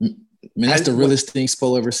like, man, that's the realest thing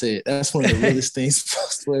Spo ever said. That's one of the realest things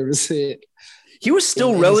Spo ever said. He was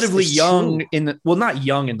still relatively young not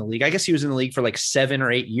young in the league. I guess he was in the league for like 7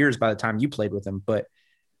 or 8 years by the time you played with him, but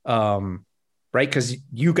right. Cause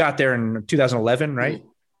you got there in 2011, right?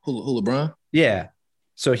 Who LeBron? Yeah.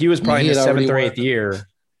 So he was probably in his 7th or 8th year.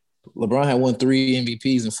 LeBron had won 3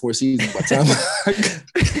 MVPs in 4 seasons by the time.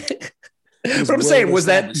 But I'm saying, was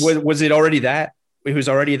it already that? It was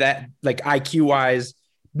already that, like IQ wise,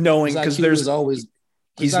 knowing because there's always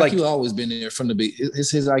his IQ always been there from the big.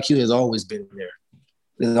 His IQ has always been there.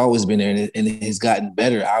 It's always been there, and it's gotten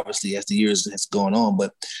better obviously as the years has gone on.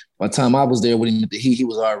 But by the time I was there with him at the Heat, he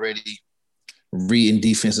was already reading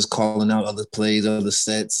defenses, calling out other plays, other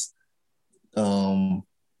sets. The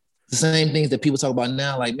same things that people talk about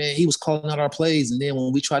now, like, man, he was calling out our plays, and then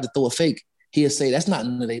when we tried to throw a fake, he'd say, that's not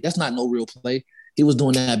no real play. He was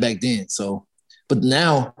doing that back then. So, but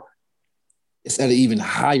now it's at an even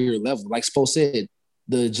higher level. Like Spo said,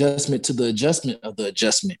 the adjustment to the adjustment of the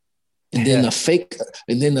adjustment. And then the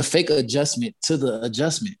fake adjustment to the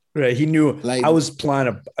adjustment. Right. He knew like I was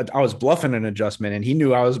bluffing an adjustment, and he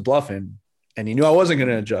knew I was bluffing, and he knew I wasn't going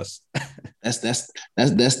to adjust.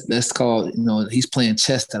 That's called, he's playing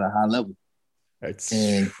chess at a high level.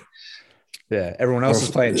 Everyone else is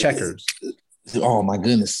playing checkers. Oh my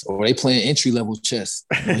goodness! Or they playing entry level chess.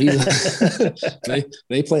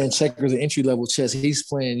 They playing checkers and entry level chess. He's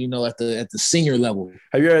playing, at the senior level.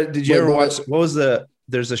 Did you ever watch? What was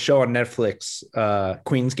there's a show on Netflix,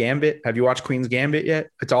 Queen's Gambit. Have you watched Queen's Gambit yet?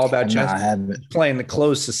 It's all about chess. I haven't. Playing the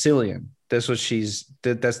closed Sicilian. That's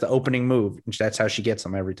the opening move. That's how she gets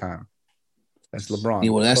them every time. That's LeBron.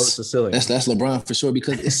 Yeah, well, that's LeBron for sure,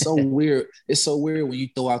 because it's so weird. It's so weird when you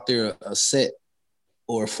throw out there a set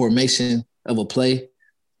or a formation of a play,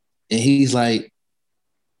 and he's like,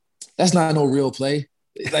 "That's not no real play."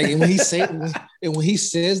 Like, and when he says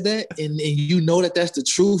that, and that that's the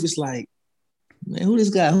truth, it's like, man, who is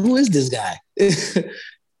this guy?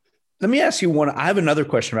 Let me ask you one. I have another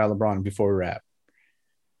question about LeBron before we wrap.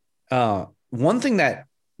 One thing that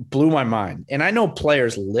blew my mind, and I know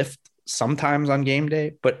players lift sometimes on game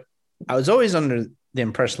day, but I was always under the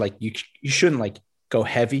impression like you shouldn't like go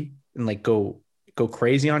heavy and like go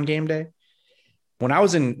crazy on game day. When I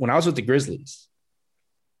was with the Grizzlies,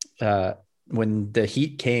 when the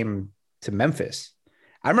Heat came to Memphis,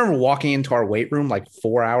 I remember walking into our weight room like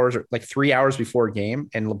 4 hours or like 3 hours before a game,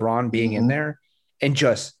 and LeBron being in there and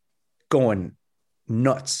just going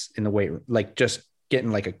nuts in the weight room, like just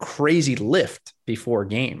getting like a crazy lift before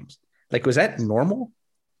games. Like, was that normal?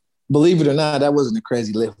 Believe it or not, that wasn't a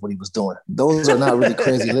crazy lift what he was doing. Those are not really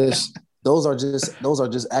crazy lifts. Those are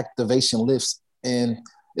just activation lifts. And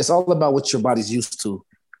it's all about what your body's used to.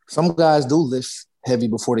 Some guys do lift heavy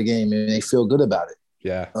before the game and they feel good about it.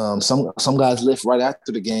 Yeah. Some guys lift right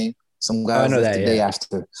after the game. Some guys lift the day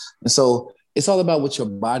after. And so it's all about what your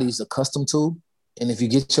body's accustomed to. And if you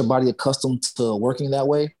get your body accustomed to working that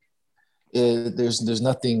way, there's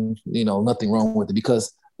nothing, nothing wrong with it,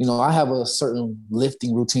 because, I have a certain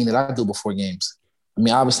lifting routine that I do before games. I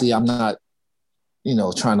mean, obviously I'm not,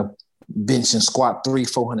 trying to bench and squat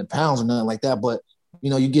 300-400 pounds or nothing like that. But,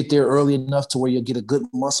 you get there early enough to where you'll get a good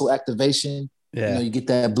muscle activation. Yeah. You get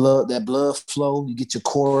that blood flow, you get your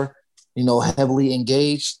core, heavily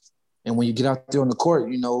engaged. And when you get out there on the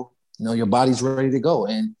court, your body's ready to go.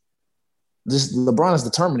 And this LeBron is the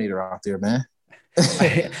Terminator out there, man.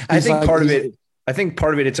 I think part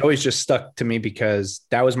of it, it's always just stuck to me because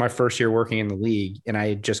that was my first year working in the league, and I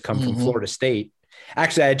had just come from Florida State.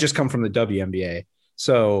 Actually, I had just come from the WNBA.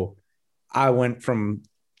 So I went from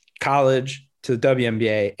college to the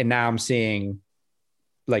WNBA, and now I'm seeing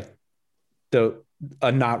like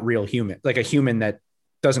a not real human, like a human that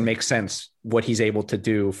doesn't make sense what he's able to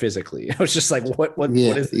do physically. I was just like, what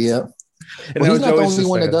is this? Yeah. And he's not the only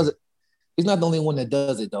one that does it. He's not the only one that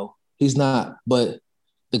does it, though. He's not. But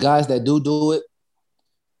the guys that do it,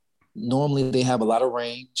 normally they have a lot of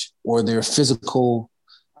range, or they're physical.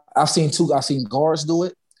 I've seen guards do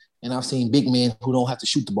it, and I've seen big men who don't have to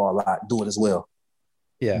shoot the ball a lot do it as well.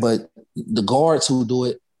 Yeah. But the guards who do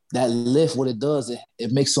it, that lift, what it does,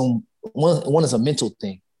 it makes them, one is a mental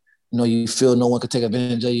thing. You feel no one could take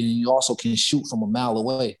advantage of you, and you also can shoot from a mile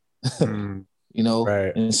away.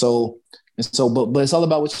 Right. And so, but it's all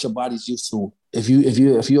about what your body's used to. If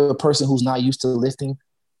you're a person who's not used to lifting,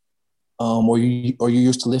 or you're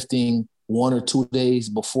used to lifting 1 or 2 days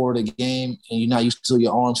before the game, and you're not used to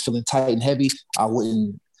your arms feeling tight and heavy, I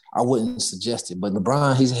wouldn't suggest it. But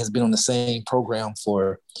LeBron, he has been on the same program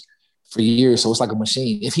for years, so it's like a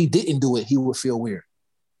machine. If he didn't do it, he would feel weird.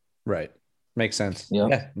 Right. Makes sense.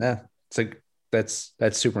 Yeah. It's like that's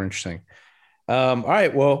super interesting. All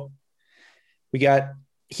right. Well,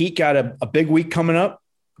 Heat got a big week coming off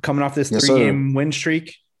this 3-game win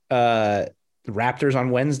streak. The Raptors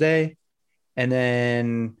on Wednesday, and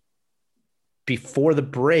then before the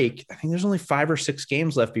break, I think there's only 5 or 6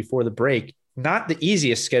 games left before the break. Not the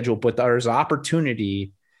easiest schedule, but there's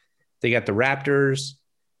opportunity. They got the Raptors,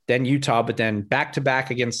 then Utah, but then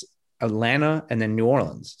back-to-back against Atlanta and then New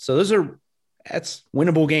Orleans. So that's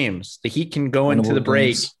winnable games. The Heat can go into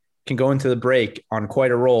the break on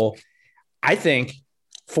quite a roll. I think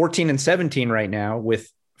 14-17 right now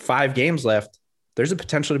with 5 games left, there's a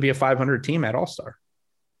potential to be a 500 team at All-Star.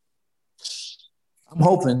 I'm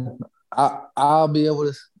hoping I'll be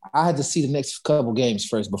able to. I had to see the next couple games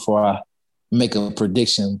first before I make a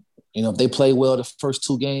prediction. If they play well the first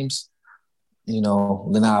 2 games, then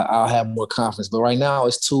I'll have more confidence. But right now,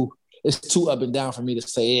 it's too up and down for me to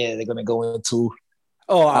say, yeah, they're gonna go into.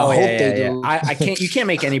 I hope they do. I can't. You can't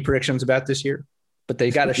make any predictions about this year, but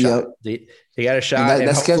they got a shot. Yep. They got a shot. And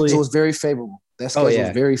that schedule is very favorable. That schedule is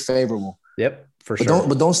very favorable. Yep, for sure.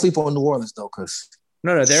 But don't sleep on New Orleans though, because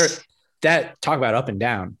they're that talk about up and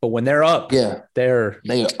down. But when they're up, they are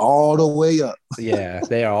all the way up. Yeah,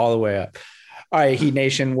 they are all the way up. All right, Heat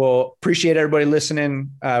Nation. We'll appreciate everybody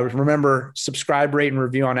listening. Remember, subscribe, rate, and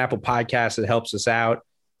review on Apple Podcasts. It helps us out.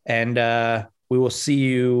 And we will see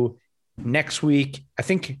you next week. I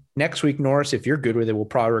think next week, Norris, if you're good with it, we'll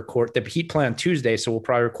probably record. The Heat play on Tuesday, so we'll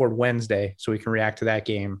probably record Wednesday so we can react to that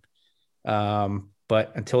game.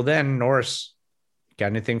 But until then, Norris, got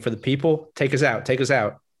anything for the people? Take us out.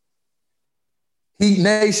 Heat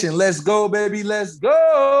Nation, let's go, baby. Let's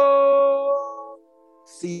go.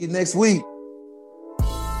 See you next week.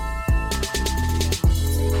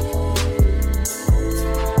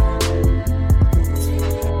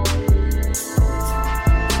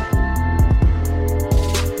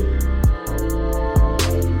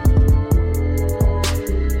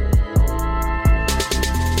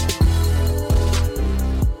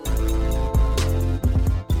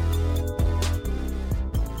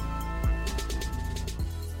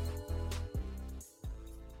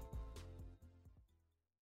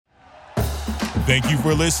 Thank you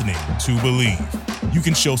for listening to Believe. You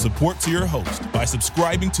can show support to your host by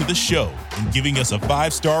subscribing to the show and giving us a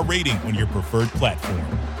 5-star rating on your preferred platform.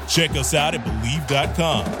 Check us out at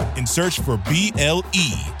Believe.com and search for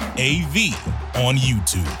BLEAV on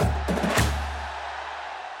YouTube.